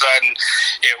all of a sudden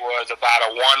it was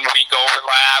about a 1 week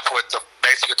overlap with the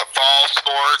fall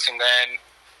sports, and then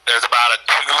there's about a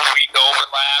 2-week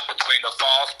overlap between the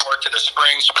fall sport to the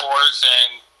spring sports,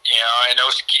 and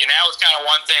that was kind of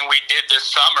one thing we did this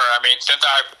summer. Since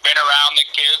I've been around the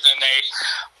kids and they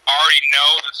already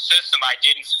know the system, I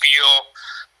didn't feel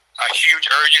a huge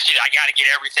urgency. I got to get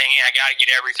everything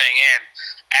in.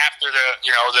 After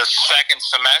the second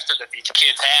semester that these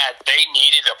kids had, they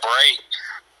needed a break.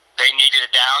 They needed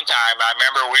a downtime. I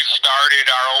remember we started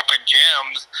our open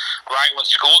gyms right when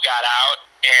school got out,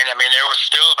 and there was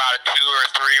still about a 2 or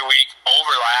 3 week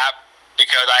overlap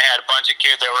because I had a bunch of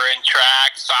kids that were in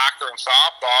track, soccer, and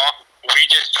softball. We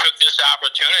just took this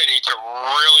opportunity to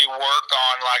really work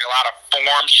on like a lot of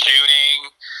form shooting,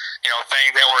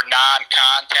 things that were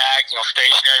non-contact,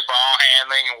 stationary ball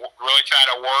handling, really try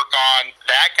to work on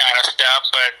that kind of stuff.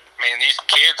 But these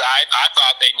kids, I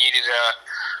thought they needed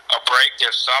a break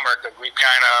this summer because we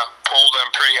kind of pulled them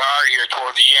pretty hard here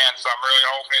toward the end. So I'm really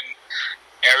hoping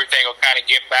everything will kind of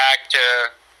get back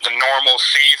to the normal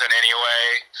season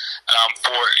anyway,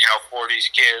 for these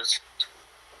kids.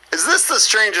 Is this the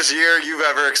strangest year you've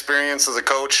ever experienced as a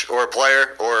coach or a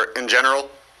player or in general?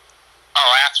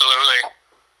 Oh, absolutely.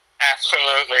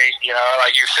 Absolutely.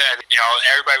 Like you said,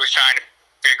 everybody was trying to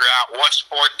figure out what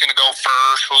sport's going to go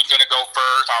first, who's going to go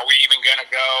first, are we even going to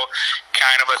go,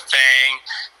 kind of a thing.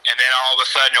 And then all of a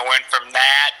sudden it went from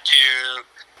that to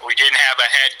we didn't have a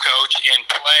head coach in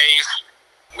place.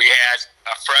 We had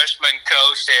a freshman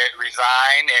coach that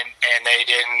resigned, and they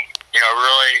didn't,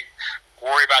 really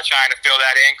worry about trying to fill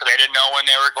that in because they didn't know when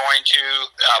they were going to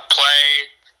play.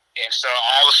 And so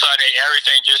all of a sudden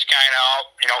everything just kind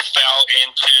of, fell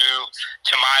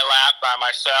to my lap by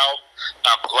myself.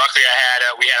 Luckily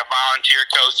we had a volunteer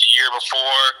coach the year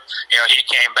before. He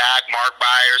came back, Mark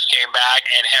Byers came back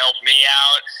and helped me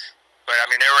out. But,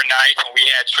 there were nights when we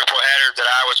had triple headers that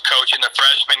I was coaching the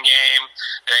freshman game,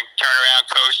 then turn around,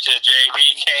 coach the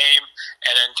JV game,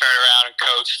 and then turn around and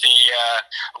coach the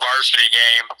varsity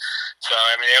game. So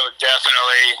I mean, it was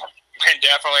definitely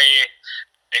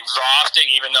exhausting,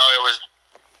 even though it was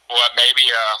maybe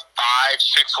a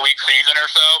 5-6 week season or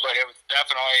so, but it was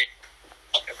definitely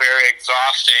a very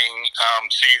exhausting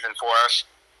season for us.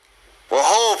 Well,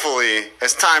 hopefully,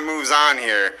 as time moves on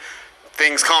here,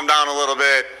 things calm down a little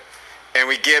bit, and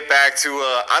we get back to,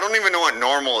 I don't even know what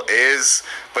normal is,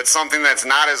 but something that's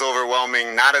not as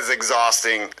overwhelming, not as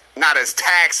exhausting, not as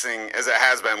taxing as it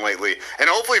has been lately. And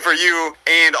hopefully for you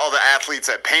and all the athletes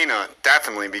at Pana,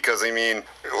 definitely, because, I mean,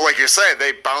 like you said,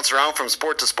 they bounce around from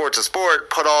sport to sport to sport,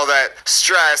 put all that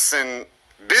stress and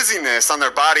busyness on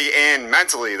their body and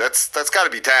mentally. That's got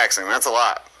to be taxing. That's a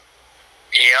lot.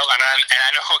 Yeah, and I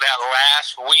know that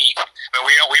last week, I mean,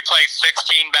 we played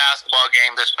 16 basketball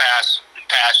games this past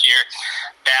year.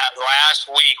 That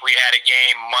last week we had a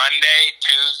game Monday,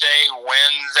 Tuesday,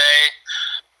 Wednesday,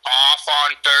 off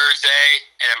on Thursday,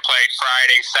 and then played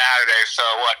Friday, Saturday. So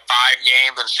 5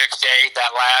 games in 6 days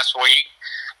that last week.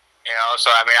 You know,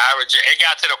 so I mean, it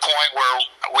got to the point where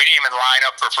we didn't even line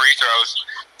up for free throws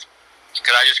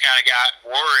because I just kind of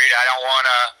got worried. I don't want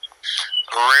to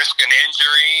risk an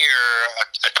injury or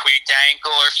a tweaked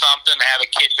ankle or something to have a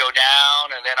kid go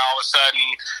down, and then all of a sudden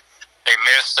they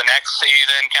miss the next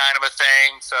season, kind of a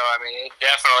thing. So I mean, it's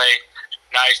definitely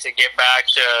nice to get back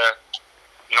to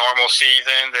normal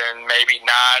seasons and maybe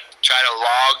not try to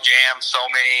log jam so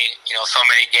many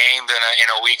games in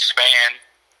a week span.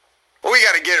 Well, we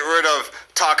got to get rid of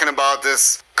talking about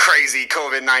this crazy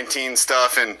COVID-19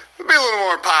 stuff and be a little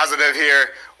more positive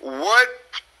here. What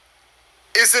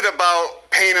is it about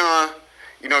Pana?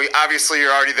 You know, obviously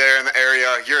you're already there in the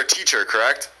area. You're a teacher,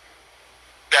 correct?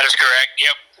 That is correct,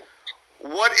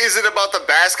 yep. What is it about the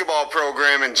basketball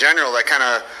program in general that kind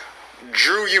of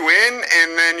drew you in,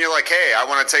 and then you're like, hey, I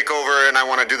want to take over and I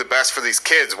want to do the best for these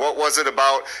kids? What was it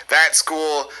about that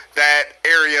school, that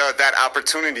area, that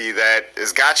opportunity that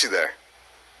has got you there?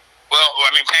 Well,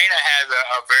 I mean, Pana has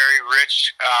a very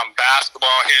rich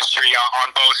basketball history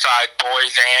on both sides,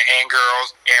 boys and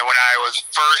girls. And when I was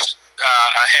first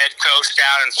a head coach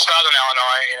down in Southern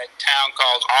Illinois in a town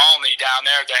called Olney down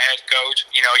there as a head coach,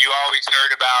 you know, you always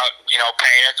heard about, you know,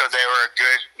 Pana because they were a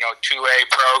good, you know, 2A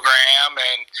program.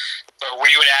 But we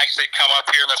would actually come up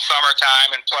here in the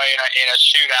summertime and play in a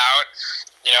shootout.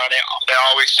 You know, they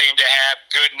always seem to have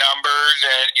good numbers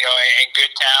and, you know, and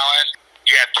good talent.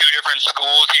 You have 2 different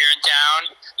schools here in town.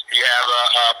 You have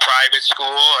a private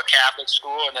school, a Catholic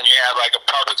school, and then you have like a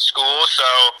public school. So,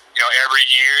 you know, every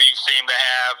year you seem to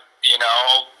have, you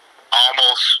know,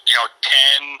 almost, you know,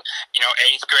 10, you know,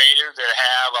 8th graders that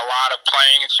have a lot of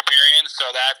playing experience. So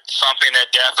that's something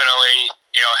that definitely,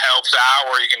 you know, helps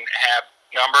out where you can have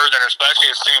numbers. And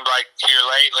especially it seems like here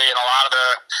lately in a lot of the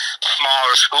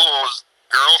smaller schools,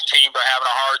 girls teams are having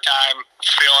a hard time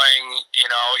filling, you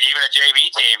know, even a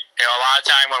JV team. You know, a lot of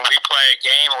time when we play a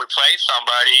game or we play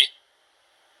somebody,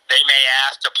 they may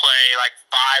ask to play like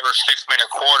 5 or 6 minute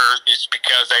quarters just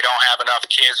because they don't have enough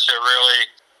kids to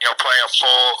really, you know, play a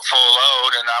full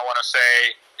load. And I want to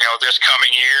say, you know, this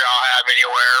coming year I'll have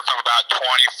anywhere from about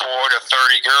 24 to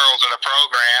 30 girls in the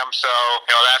program. So,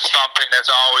 you know, that's something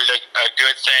that's always a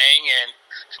good thing. And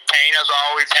Pana's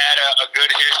always had a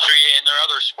good history in their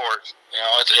other sports. You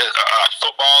know,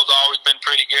 football's always been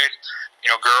pretty good. You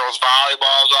know, girls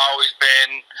volleyball's always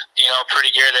been, you know,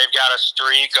 pretty good. They've got a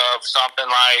streak of something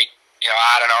like, you know,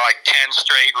 I don't know, like 10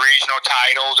 straight regional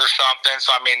titles or something.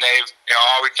 So, I mean, they've, you know,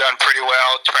 always done pretty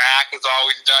well. Track has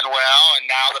always done well. And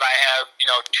now that I have, you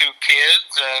know, 2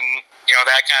 kids and, you know,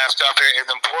 that kind of stuff is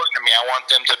important to me. I want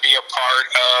them to be a part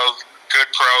of good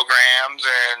programs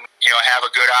and, you know, have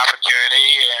a good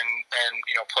opportunity and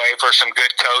you know, play for some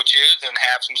good coaches and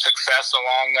have some success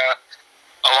along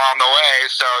the way.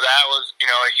 So that was, you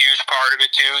know, a huge part of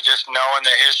it too, just knowing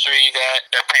the history that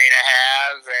Pana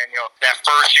has. And, you know, that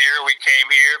first year we came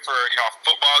here for, you know, a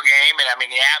football game, and I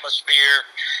mean, the atmosphere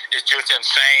is just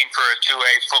insane for a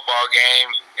 2A football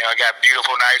game. You know, I got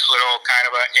beautiful, nice little kind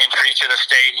of an entry to the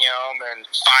stadium and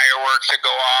fireworks that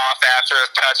go off after a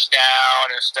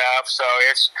touchdown and stuff. So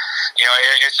it's, you know,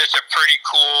 it's just a pretty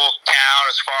cool town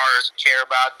as far as care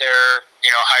about their,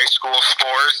 you know, high school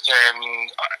sports. And,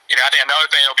 you know, I think another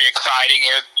thing that'll be exciting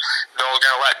is they're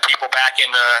going to let people back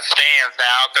in the stands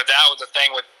now, because that was the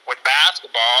thing with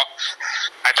basketball.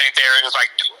 I think there was like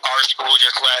our school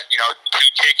just let, you know, 2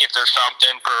 tickets or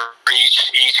something for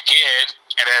each kid,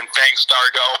 and then things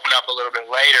started to open up a little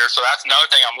bit later. So that's another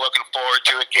thing I'm looking forward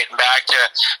to, getting back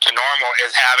to normal,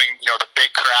 is having, you know, the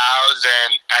big crowds.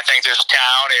 And I think this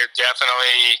town is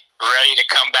definitely ready to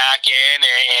come back in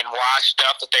and watch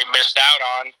stuff that they missed out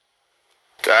on.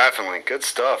 Definitely. Good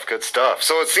stuff. Good stuff.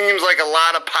 So it seems like a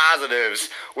lot of positives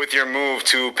with your move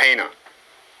to Pana.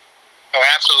 Oh,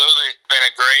 absolutely. It's been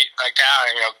a great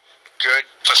town. Good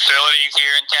facilities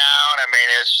here in town. I mean,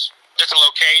 it's just a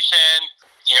location.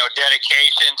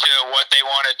 Dedication to what they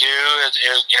want to do is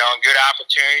a good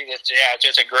opportunity. It's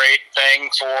just a great thing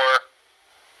for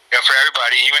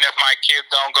everybody. Even if my kids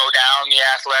don't go down the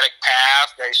athletic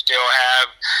path, they still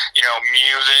have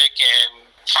music and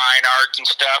fine arts and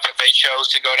stuff if they chose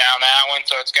to go down that one.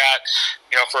 So it's got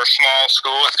for a small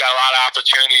school, it's got a lot of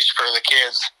opportunities for the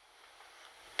kids.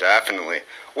 Definitely.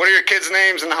 What are your kids'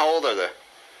 names and how old are they?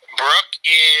 Brooke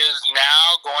is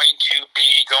now going to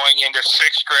be going into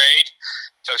 6th grade.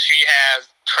 So she has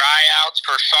tryouts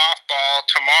for softball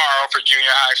tomorrow for junior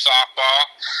high softball.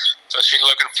 So she's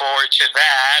looking forward to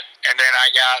that. And then I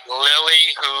got Lily,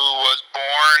 who was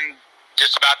born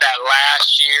just about that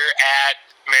last year at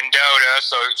Mendota.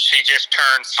 So she just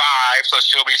turned 5. So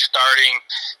she'll be starting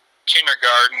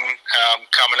kindergarten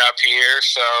coming up here.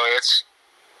 So it's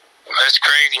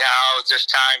crazy how this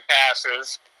time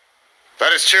passes.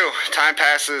 That is true. Time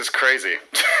passes crazy.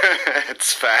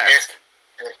 It's fast.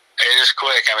 It is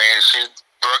quick. I mean,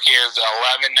 Brooke is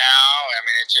 11 now. I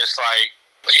mean, it's just like,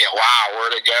 wow,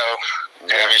 where to go?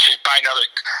 Yeah. I mean, she's probably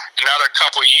another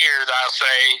couple of years, I'll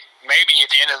say. Maybe at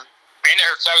the end of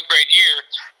her 7th grade year,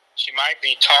 she might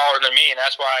be taller than me, and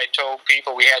that's why I told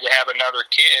people we had to have another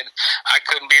kid. I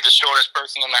couldn't be the shortest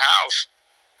person in the house.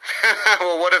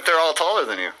 Well, what if they're all taller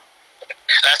than you?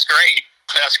 That's great.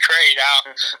 That's great.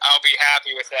 I'll be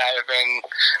happy with that. If in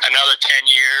another 10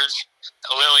 years,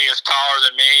 Lily is taller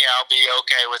than me, I'll be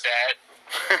okay with that.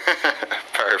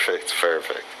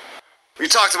 Perfect. We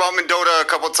talked about Mendota a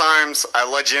couple times. I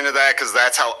led you into that because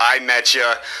that's how I met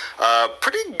you.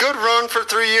 Pretty good run for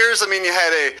 3 years. I mean, you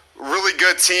had a really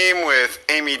good team with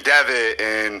Amy Devitt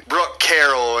and Brooke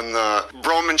Carroll and the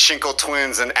Broman Schinkel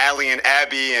twins and Allie and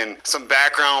Abby and some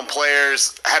background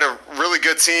players. Had a really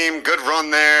good team, good run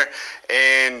there,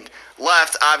 and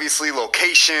left. Obviously,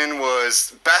 location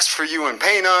was best for you in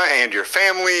Pana and your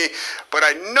family, but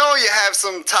I know you have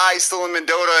some ties still in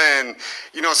Mendota and,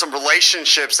 some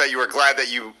relationships that you were glad that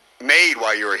you made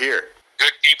while you were here.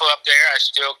 Good people up there I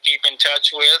still keep in touch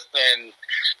with and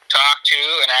talk to,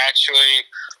 and actually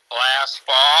last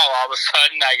fall, all of a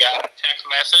sudden I got a text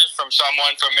message from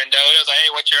someone from Mendota. It's like, hey,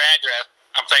 what's your address?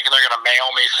 I'm thinking they're going to mail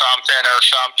me something,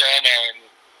 and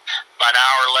about an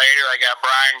hour later I got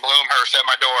Brian Bloomhurst at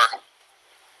my door.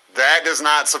 That does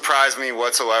not surprise me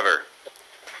whatsoever.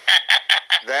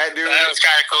 That dude. That was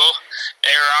kind of cool.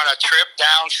 They were on a trip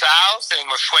down south and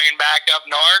were swinging back up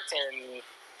north and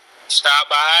stopped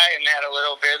by and had a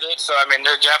little visit. So, I mean,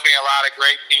 there's definitely a lot of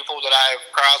great people that I've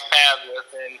crossed paths with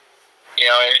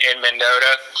in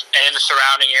Mendota and in the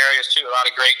surrounding areas, too. A lot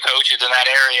of great coaches in that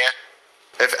area.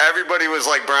 If everybody was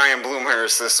like Brian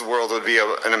Bloomhurst, this world would be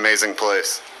an amazing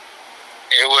place.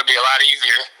 It would be a lot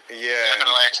easier. Yeah,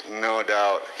 definitely. No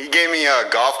doubt. He gave me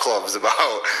golf clubs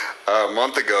about a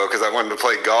month ago because I wanted to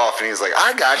play golf, and he's like,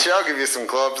 I got you, I'll give you some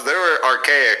clubs. They were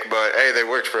archaic, but hey, they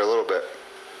worked for a little bit.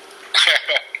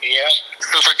 Yeah,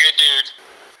 super good dude.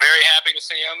 Very happy to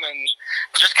see him, and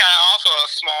just kind of also a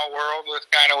small world with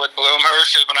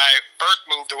Bloomhurst. When I first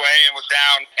moved away and was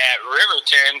down at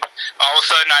Riverton, all of a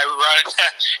sudden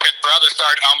his brother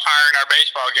started umpiring our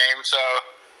baseball game, so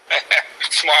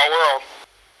small world.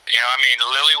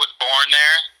 Lily was born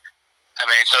there.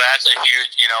 So that's a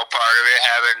huge, part of it,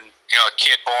 having, a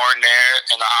kid born there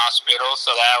in the hospital.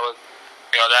 So that was,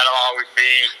 that'll always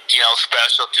be,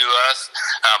 special to us.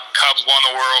 Cubs won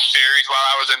the World Series while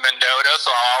I was in Mendota,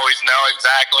 so I always know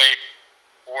exactly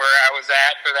where I was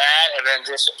at for that. And then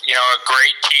just, a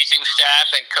great teaching staff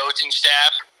and coaching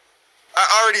staff. I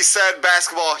already said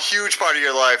basketball, huge part of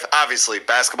your life. Obviously,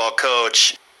 basketball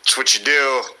coach, it's what you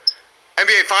do.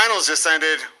 NBA Finals just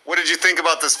ended. What did you think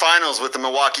about this finals with the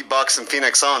Milwaukee Bucks and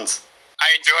Phoenix Suns?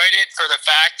 I enjoyed it for the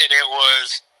fact that it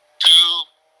was two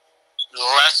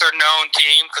lesser-known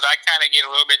teams, because I kind of get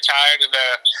a little bit tired of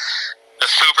the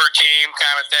super team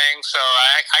kind of thing. So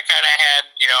I kind of had,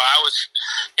 I was,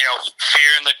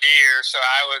 fearing the deer. So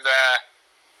I was,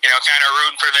 kind of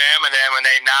rooting for them. And then when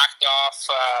they knocked off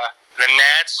the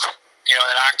Nets, they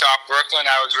knocked off Brooklyn,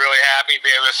 I was really happy to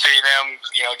be able to see them,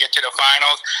 get to the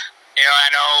finals. I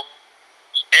know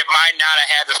it might not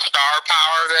have had the star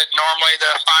power that normally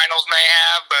the finals may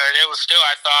have, but it was still,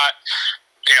 I thought,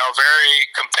 very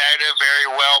competitive, very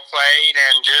well played,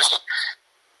 and just,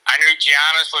 I knew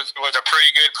Giannis was a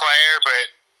pretty good player, but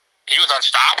he was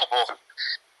unstoppable.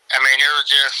 There was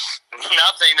just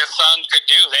nothing the Suns could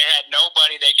do. They had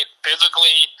nobody they could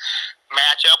physically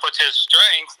match up with his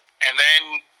strength, and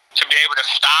then to be able to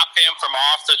stop him from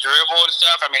off the dribble and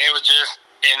stuff. I mean, it was just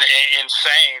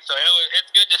insane. So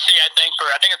it's good to see. I think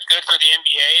it's good for the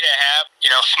NBA to have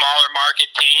smaller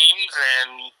market teams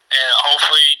and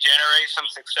hopefully generate some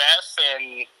success.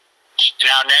 And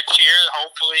now next year,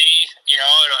 hopefully,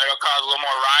 it'll cause a little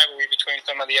more rivalry between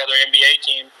some of the other NBA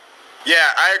teams.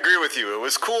 Yeah, I agree with you. It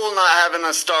was cool not having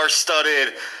a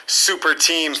star-studded super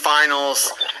team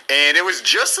finals, and it was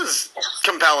just as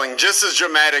compelling, just as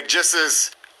dramatic, just as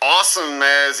awesome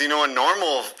as a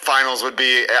normal finals would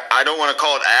be. I don't want to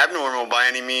call it abnormal by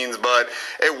any means, but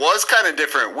it was kind of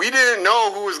different. We didn't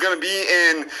know who was going to be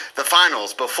in the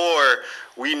finals before.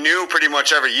 We knew pretty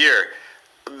much every year.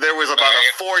 There was about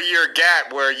a 4-year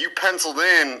gap where you penciled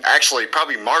in, actually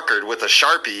probably markered with a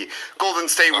Sharpie, Golden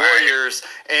State Warriors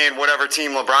and whatever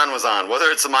team LeBron was on, whether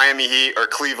it's the Miami Heat or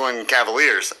Cleveland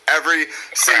Cavaliers, every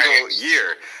single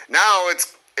year. Now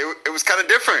it was kind of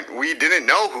different. We didn't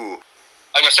know who.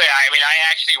 I was going to say, I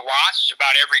actually watched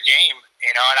about every game,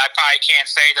 and I probably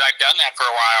can't say that I've done that for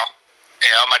a while.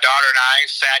 My daughter and I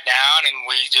sat down and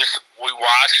we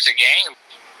watched the game.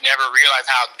 Never realized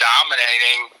how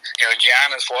dominating,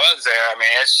 Giannis was there. I mean,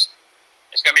 it's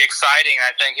going to be exciting.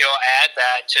 I think he'll add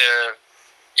that to,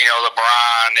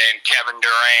 LeBron and Kevin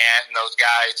Durant and those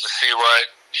guys to see what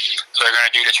they're going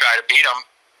to do to try to beat them.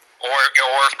 Or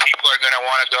if people are going to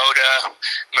want to go to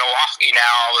Milwaukee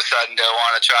now, all of a sudden they'll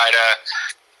want to try to,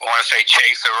 I want to say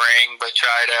chase a ring, but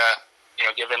try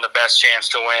to, give them the best chance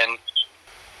to win.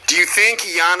 Do you think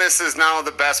Giannis is now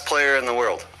the best player in the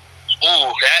world?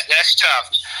 Ooh, that's tough.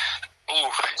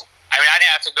 Ooh, I'd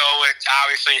have to go with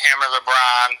obviously him or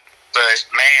LeBron, but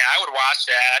man, I would watch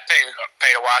that. I'd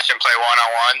pay to watch him play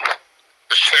one-on-one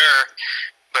for sure.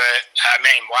 But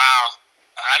wow,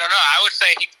 I don't know. I would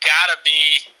say he's got to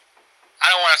be.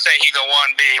 I don't want to say he's a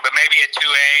 1B, but maybe a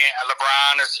 2A.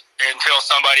 LeBron is until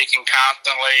somebody can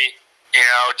constantly,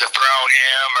 dethrone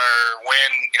him or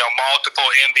win, multiple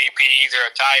MVPs or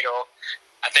a title.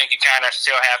 I think you kind of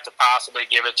still have to possibly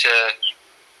give it to,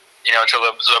 to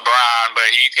LeBron, but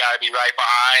he's got to be right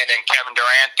behind, and Kevin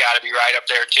Durant got to be right up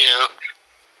there too.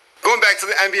 Going back to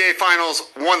the NBA Finals,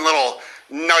 one little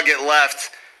nugget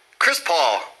left. Chris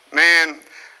Paul, man,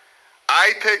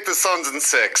 I picked the Suns in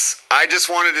 6. I just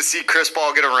wanted to see Chris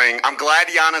Paul get a ring. I'm glad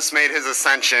Giannis made his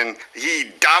ascension.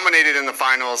 He dominated in the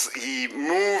finals. He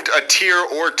moved a tier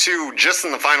or two just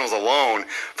in the finals alone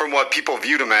from what people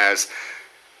viewed him as.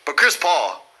 But Chris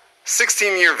Paul,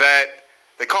 16-year vet,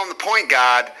 they call him the point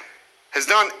god, has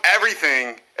done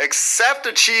everything except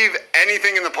achieve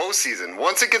anything in the postseason.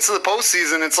 Once it gets to the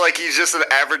postseason, it's like he's just an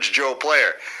average Joe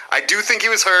player. I do think he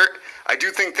was hurt. I do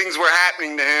think things were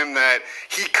happening to him that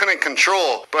he couldn't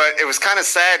control. But it was kind of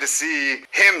sad to see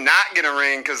him not get a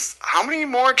ring, because how many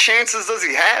more chances does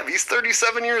he have? He's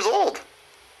 37 years old.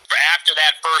 After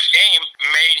that first game,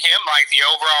 made him like the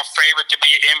overall favorite to be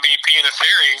MVP of the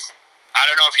series. I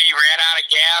don't know if he ran out of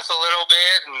gas a little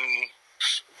bit and,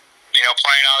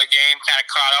 playing all the game kind of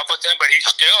caught up with him, but he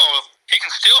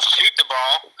can still shoot the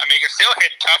ball. He can still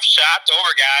hit tough shots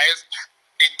over guys.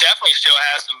 He definitely still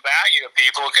has some value to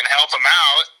people who can help him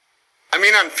out.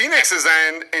 On Phoenix's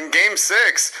end, in Game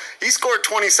 6, he scored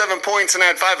 27 points and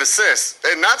had 5 assists.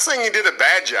 And not saying he did a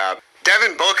bad job.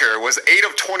 Devin Booker was 8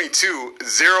 of 22,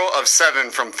 0 of 7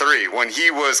 from 3. When he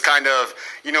was kind of,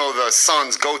 the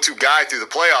Suns' go-to guy through the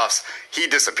playoffs, he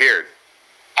disappeared.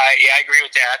 I agree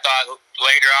with that. I thought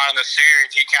later on in the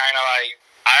series, he kind of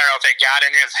I don't know if they got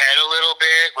in his head a little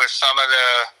bit with some of the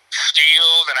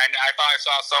steals, and I thought I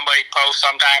saw somebody post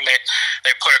sometime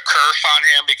they put a curse on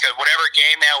him because whatever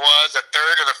game that was, the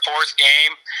third or the fourth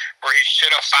game, where he should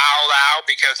have fouled out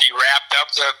because he wrapped up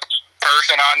the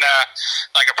person on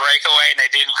a breakaway and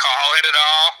they didn't call it at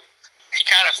all. He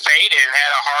kind of faded and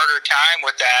had a harder time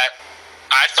with that.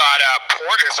 I thought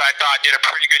Portis, did a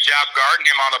pretty good job guarding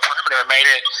him on the perimeter.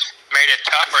 Made it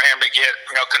tough for him to get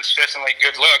consistently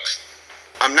good looks.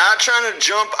 I'm not trying to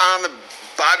jump on the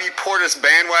Bobby Portis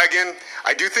bandwagon.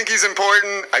 I do think he's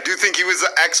important. I do think he was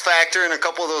the X factor in a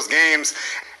couple of those games.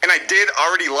 And I did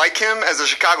already like him as a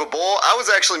Chicago Bull. I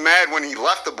was actually mad when he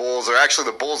left the Bulls, or actually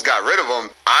the Bulls got rid of him.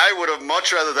 I would have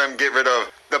much rather them get rid of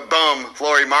the bum,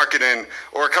 Lauri Markkanen,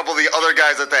 or a couple of the other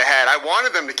guys that they had. I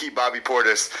wanted them to keep Bobby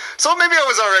Portis. So maybe I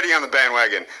was already on the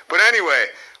bandwagon. But anyway,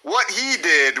 what he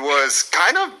did was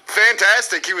kind of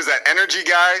fantastic. He was that energy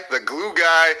guy, the glue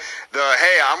guy, the,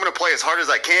 hey, I'm going to play as hard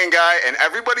as I can guy. And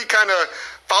everybody kind of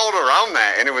followed around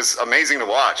that, and it was amazing to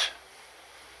watch.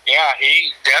 Yeah,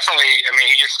 he definitely,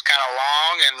 he's just kind of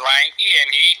long and lanky, and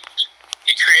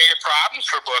he created problems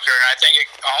for Booker, and I think it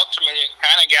ultimately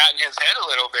kind of got in his head a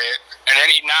little bit. And then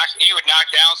he would knock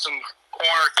down some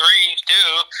corner threes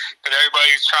too, because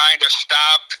everybody's trying to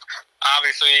stop,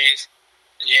 obviously,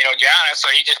 Giannis, so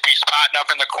he just be spotting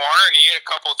up in the corner, and he hit a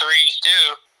couple threes,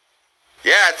 too.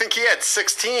 Yeah, I think he had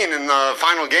 16 in the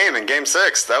final game, in Game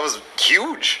 6. That was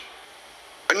huge.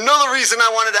 Another reason I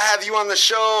wanted to have you on the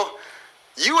show,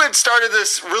 you had started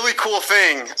this really cool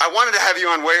thing. I wanted to have you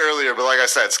on way earlier, but like I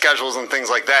said, schedules and things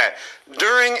like that.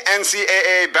 During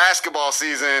NCAA basketball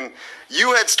season,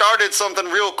 you had started something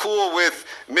real cool with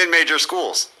mid-major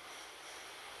schools.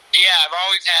 Yeah, I've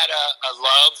always had a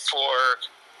love for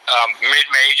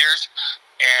mid-majors,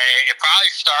 and it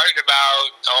probably started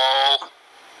about,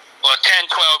 10,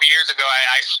 12 years ago.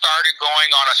 I started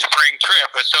going on a spring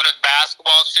trip. As soon as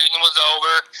basketball season was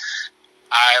over,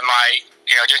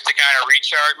 just to kind of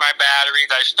recharge my batteries,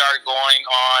 I started going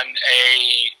on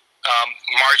a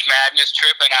March Madness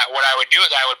trip, and what I would do is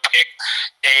I would pick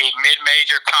a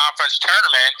mid-major conference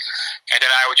tournament, and then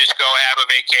I would just go have a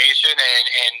vacation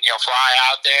and fly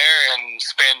out there and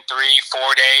spend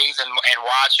 3-4 days and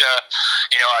watch a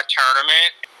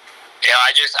tournament.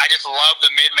 I just love the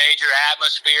mid-major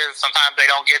atmosphere. Sometimes they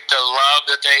don't get the love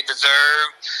that they deserve.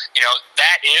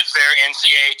 That is their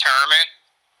NCAA tournament.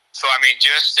 So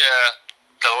just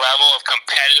the level of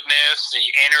competitiveness, the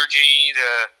energy,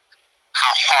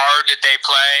 how hard that they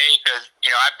play. Because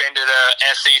I've been to the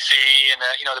SEC and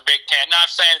the Big Ten. Not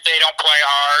saying that they don't play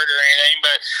hard or anything,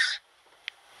 but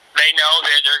they know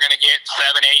that they're going to get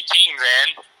 7-8 teams in.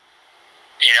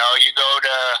 You go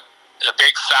to the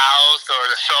Big South or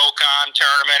the SoCon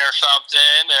tournament or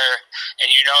something, and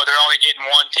they're only getting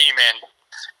one team in.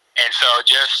 And so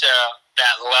just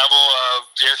that level of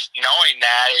just knowing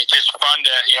that, it's just fun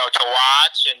to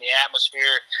watch, and the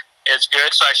atmosphere is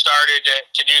good. So I started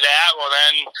to do that. Well,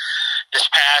 then this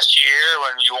past year,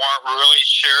 when you weren't really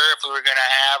sure if we were going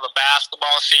to have a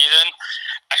basketball season,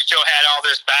 I still had all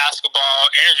this basketball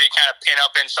energy kind of pin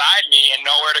up inside me and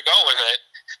nowhere to go with it.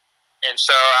 And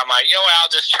so I'm like, I'll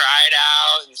just try it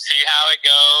out and see how it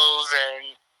goes.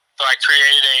 And so I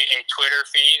created a Twitter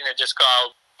feed, and it just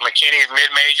called McKinney's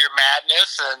Mid-Major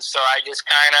Madness. And so I just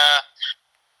kind of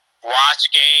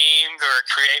watch games or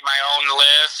create my own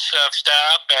list of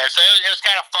stuff. And so it was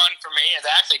kind of fun for me. It's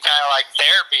actually kind of like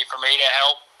therapy for me to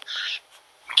help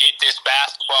get this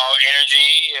basketball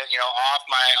energy,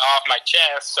 off my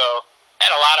chest. So I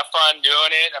had a lot of fun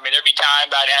doing it. There'd be times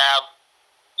I'd have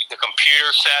the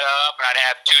computer set up, and I'd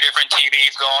have 2 different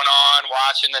TVs going on,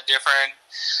 watching the different,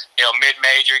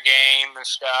 mid-major games and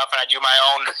stuff. And I do my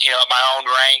own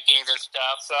rankings and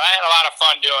stuff. So I had a lot of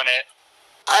fun doing it.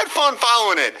 I had fun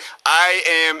following it. I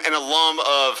am an alum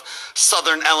of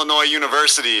Southern Illinois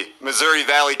University, Missouri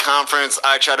Valley Conference.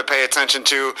 I try to pay attention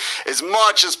to as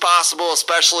much as possible,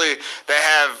 especially they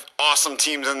have awesome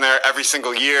teams in there every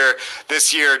single year.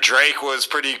 This year, Drake was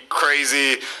pretty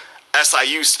crazy.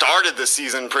 SIU started the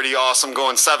season pretty awesome,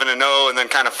 going 7-0 and then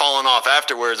kind of falling off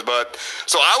afterwards. But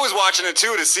so I was watching it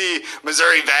too to see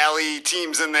Missouri Valley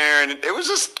teams in there, and it was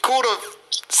just cool to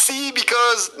see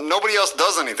because nobody else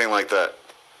does anything like that.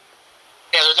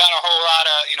 Yeah, there's not a whole lot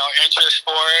of interest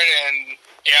for it, and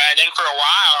then for a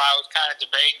while I was kind of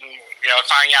debating,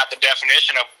 finding out the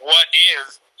definition of what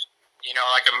is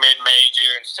like a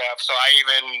mid-major and stuff. So I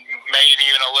even made it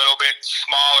even a little bit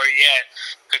smaller yet.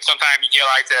 Because sometimes you get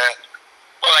like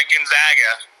like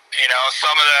Gonzaga,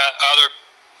 some of the other,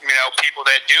 people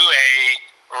that do a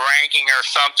ranking or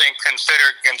something consider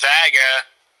Gonzaga,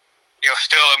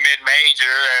 still a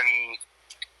mid-major. And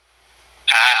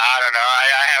I don't know.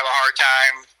 I have a hard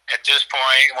time at this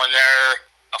point when they're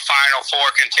a Final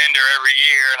Four contender every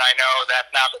year, and I know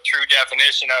that's not the true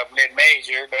definition of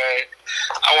mid-major, but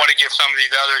I want to give some of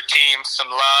these other teams some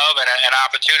love and an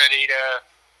opportunity to,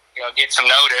 get some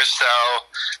notice. So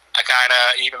I kind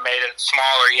of even made it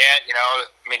smaller yet.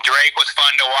 Drake was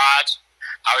fun to watch.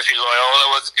 Obviously,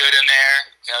 Loyola was good in there.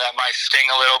 That might sting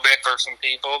a little bit for some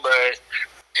people, but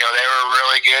they were a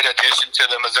really good addition to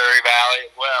the Missouri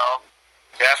Valley as well.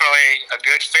 Definitely a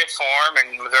good fit for them,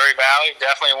 and Missouri Valley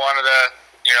definitely one of the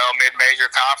mid-major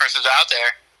conferences out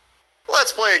there.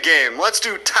 Let's play a game. Let's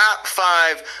do top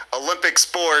 5 Olympic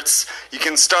sports. You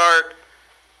can start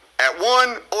at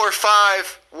 1 or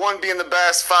 5, 1 being the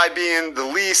best, 5 being the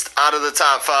least out of the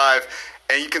top 5.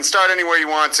 And you can start anywhere you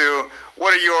want to.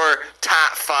 What are your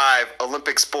top 5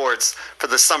 Olympic sports for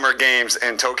the Summer Games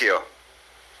in Tokyo?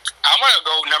 I'm going to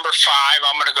go number 5.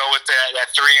 I'm going to go with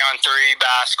that 3-on-3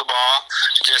 basketball,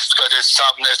 just because it's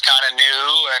something that's kind of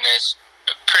new and it's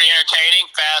pretty entertaining,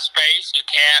 fast-paced. You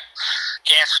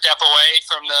can't step away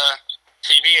from the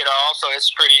TV at all, so it's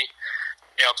pretty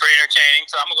entertaining.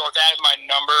 So I'm gonna go with that as my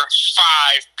number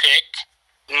 5 pick.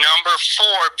 Number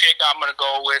 4 pick I'm gonna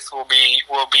go with will be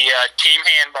team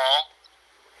handball.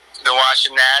 The one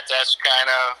watching that. That's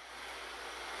kind of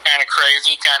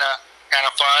crazy, kind of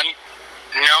fun.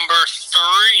 Number 3,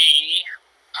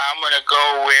 I'm gonna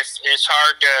go with. It's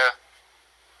hard to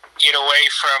get away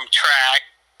from track.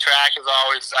 Track is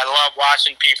always. I love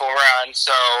watching people run.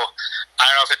 So I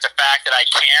don't know if it's the fact that I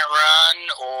can't run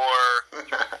or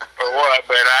what,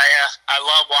 but I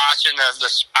love watching the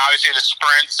obviously the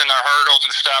sprints and the hurdles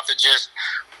and stuff. It just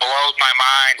blows my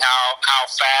mind how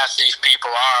fast these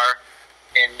people are.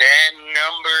 And then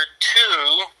number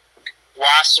 2,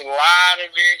 watched a lot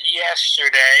of it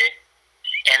yesterday,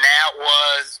 and that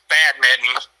was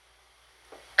badminton.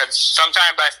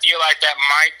 Sometimes I feel like that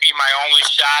might be my only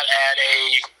shot at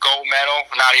a gold medal.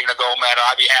 Not even a gold medal.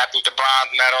 I'd be happy with the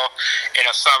bronze medal in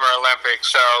a Summer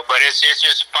Olympics. So, but it's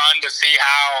just fun to see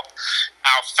how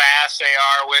fast they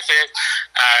are with it.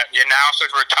 The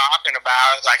announcers were talking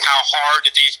about like how hard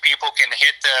that these people can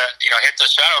hit the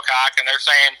shuttlecock, and they're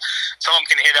saying some of them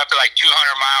can hit up to like 200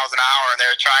 miles an hour, and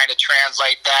they're trying to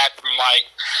translate that from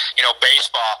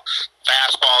baseball.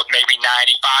 Fastball is maybe 95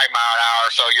 mile an hour,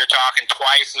 so you're talking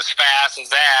twice as fast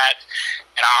as that,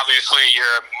 and obviously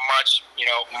you're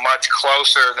much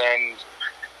closer than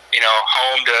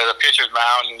home to the pitcher's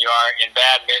mound than you are in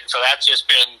badminton. So that's just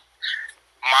been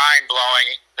mind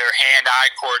blowing, their hand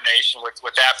eye coordination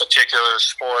with that particular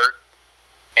sport.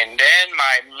 And then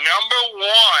my number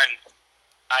 1,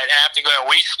 I'd have to go.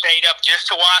 We stayed up just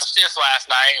to watch this last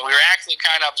night, and we were actually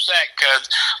kind of upset because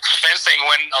fencing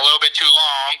went a little bit too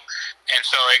long, and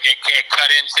so it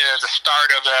cut into the start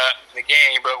of the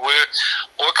game. But we're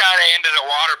kind of into the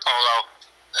water polo.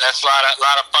 That's a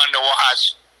lot of fun to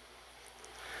watch.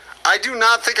 I do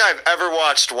not think I've ever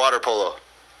watched water polo.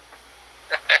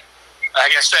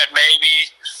 Like I said,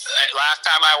 maybe last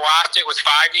time I watched it was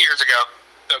 5 years ago.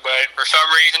 But for some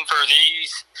reason, for these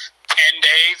 10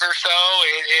 days or so,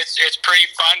 it's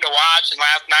pretty fun to watch. And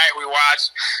last night we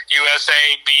watched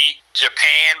USA beat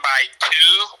Japan by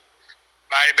 2.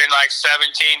 Might have been like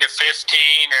 17-15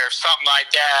 or something like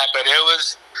that. But it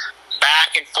was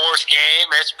back and forth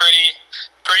game. It's pretty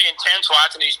intense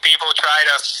watching these people try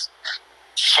to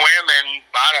swim in,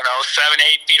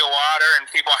 7-8 feet of water, and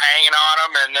people hanging on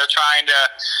them, and they're trying to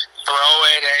throw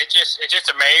it. And it's just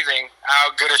amazing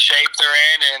how good a shape they're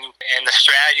in and the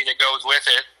strategy that goes with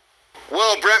it.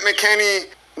 Well, Brent McKinney,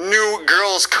 new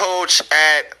girls coach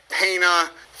at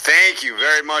Pana, thank you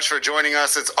very much for joining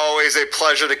us. It's always a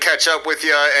pleasure to catch up with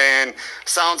you, and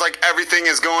sounds like everything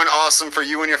is going awesome for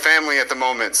you and your family at the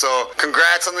moment. So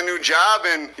congrats on the new job,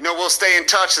 and we'll stay in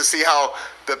touch to see how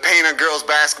the Pana girls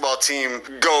basketball team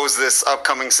goes this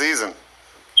upcoming season.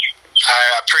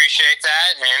 I appreciate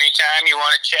that, and anytime you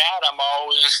want to chat, I'm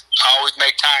always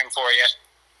make time for you.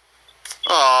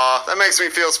 Aw, that makes me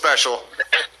feel special.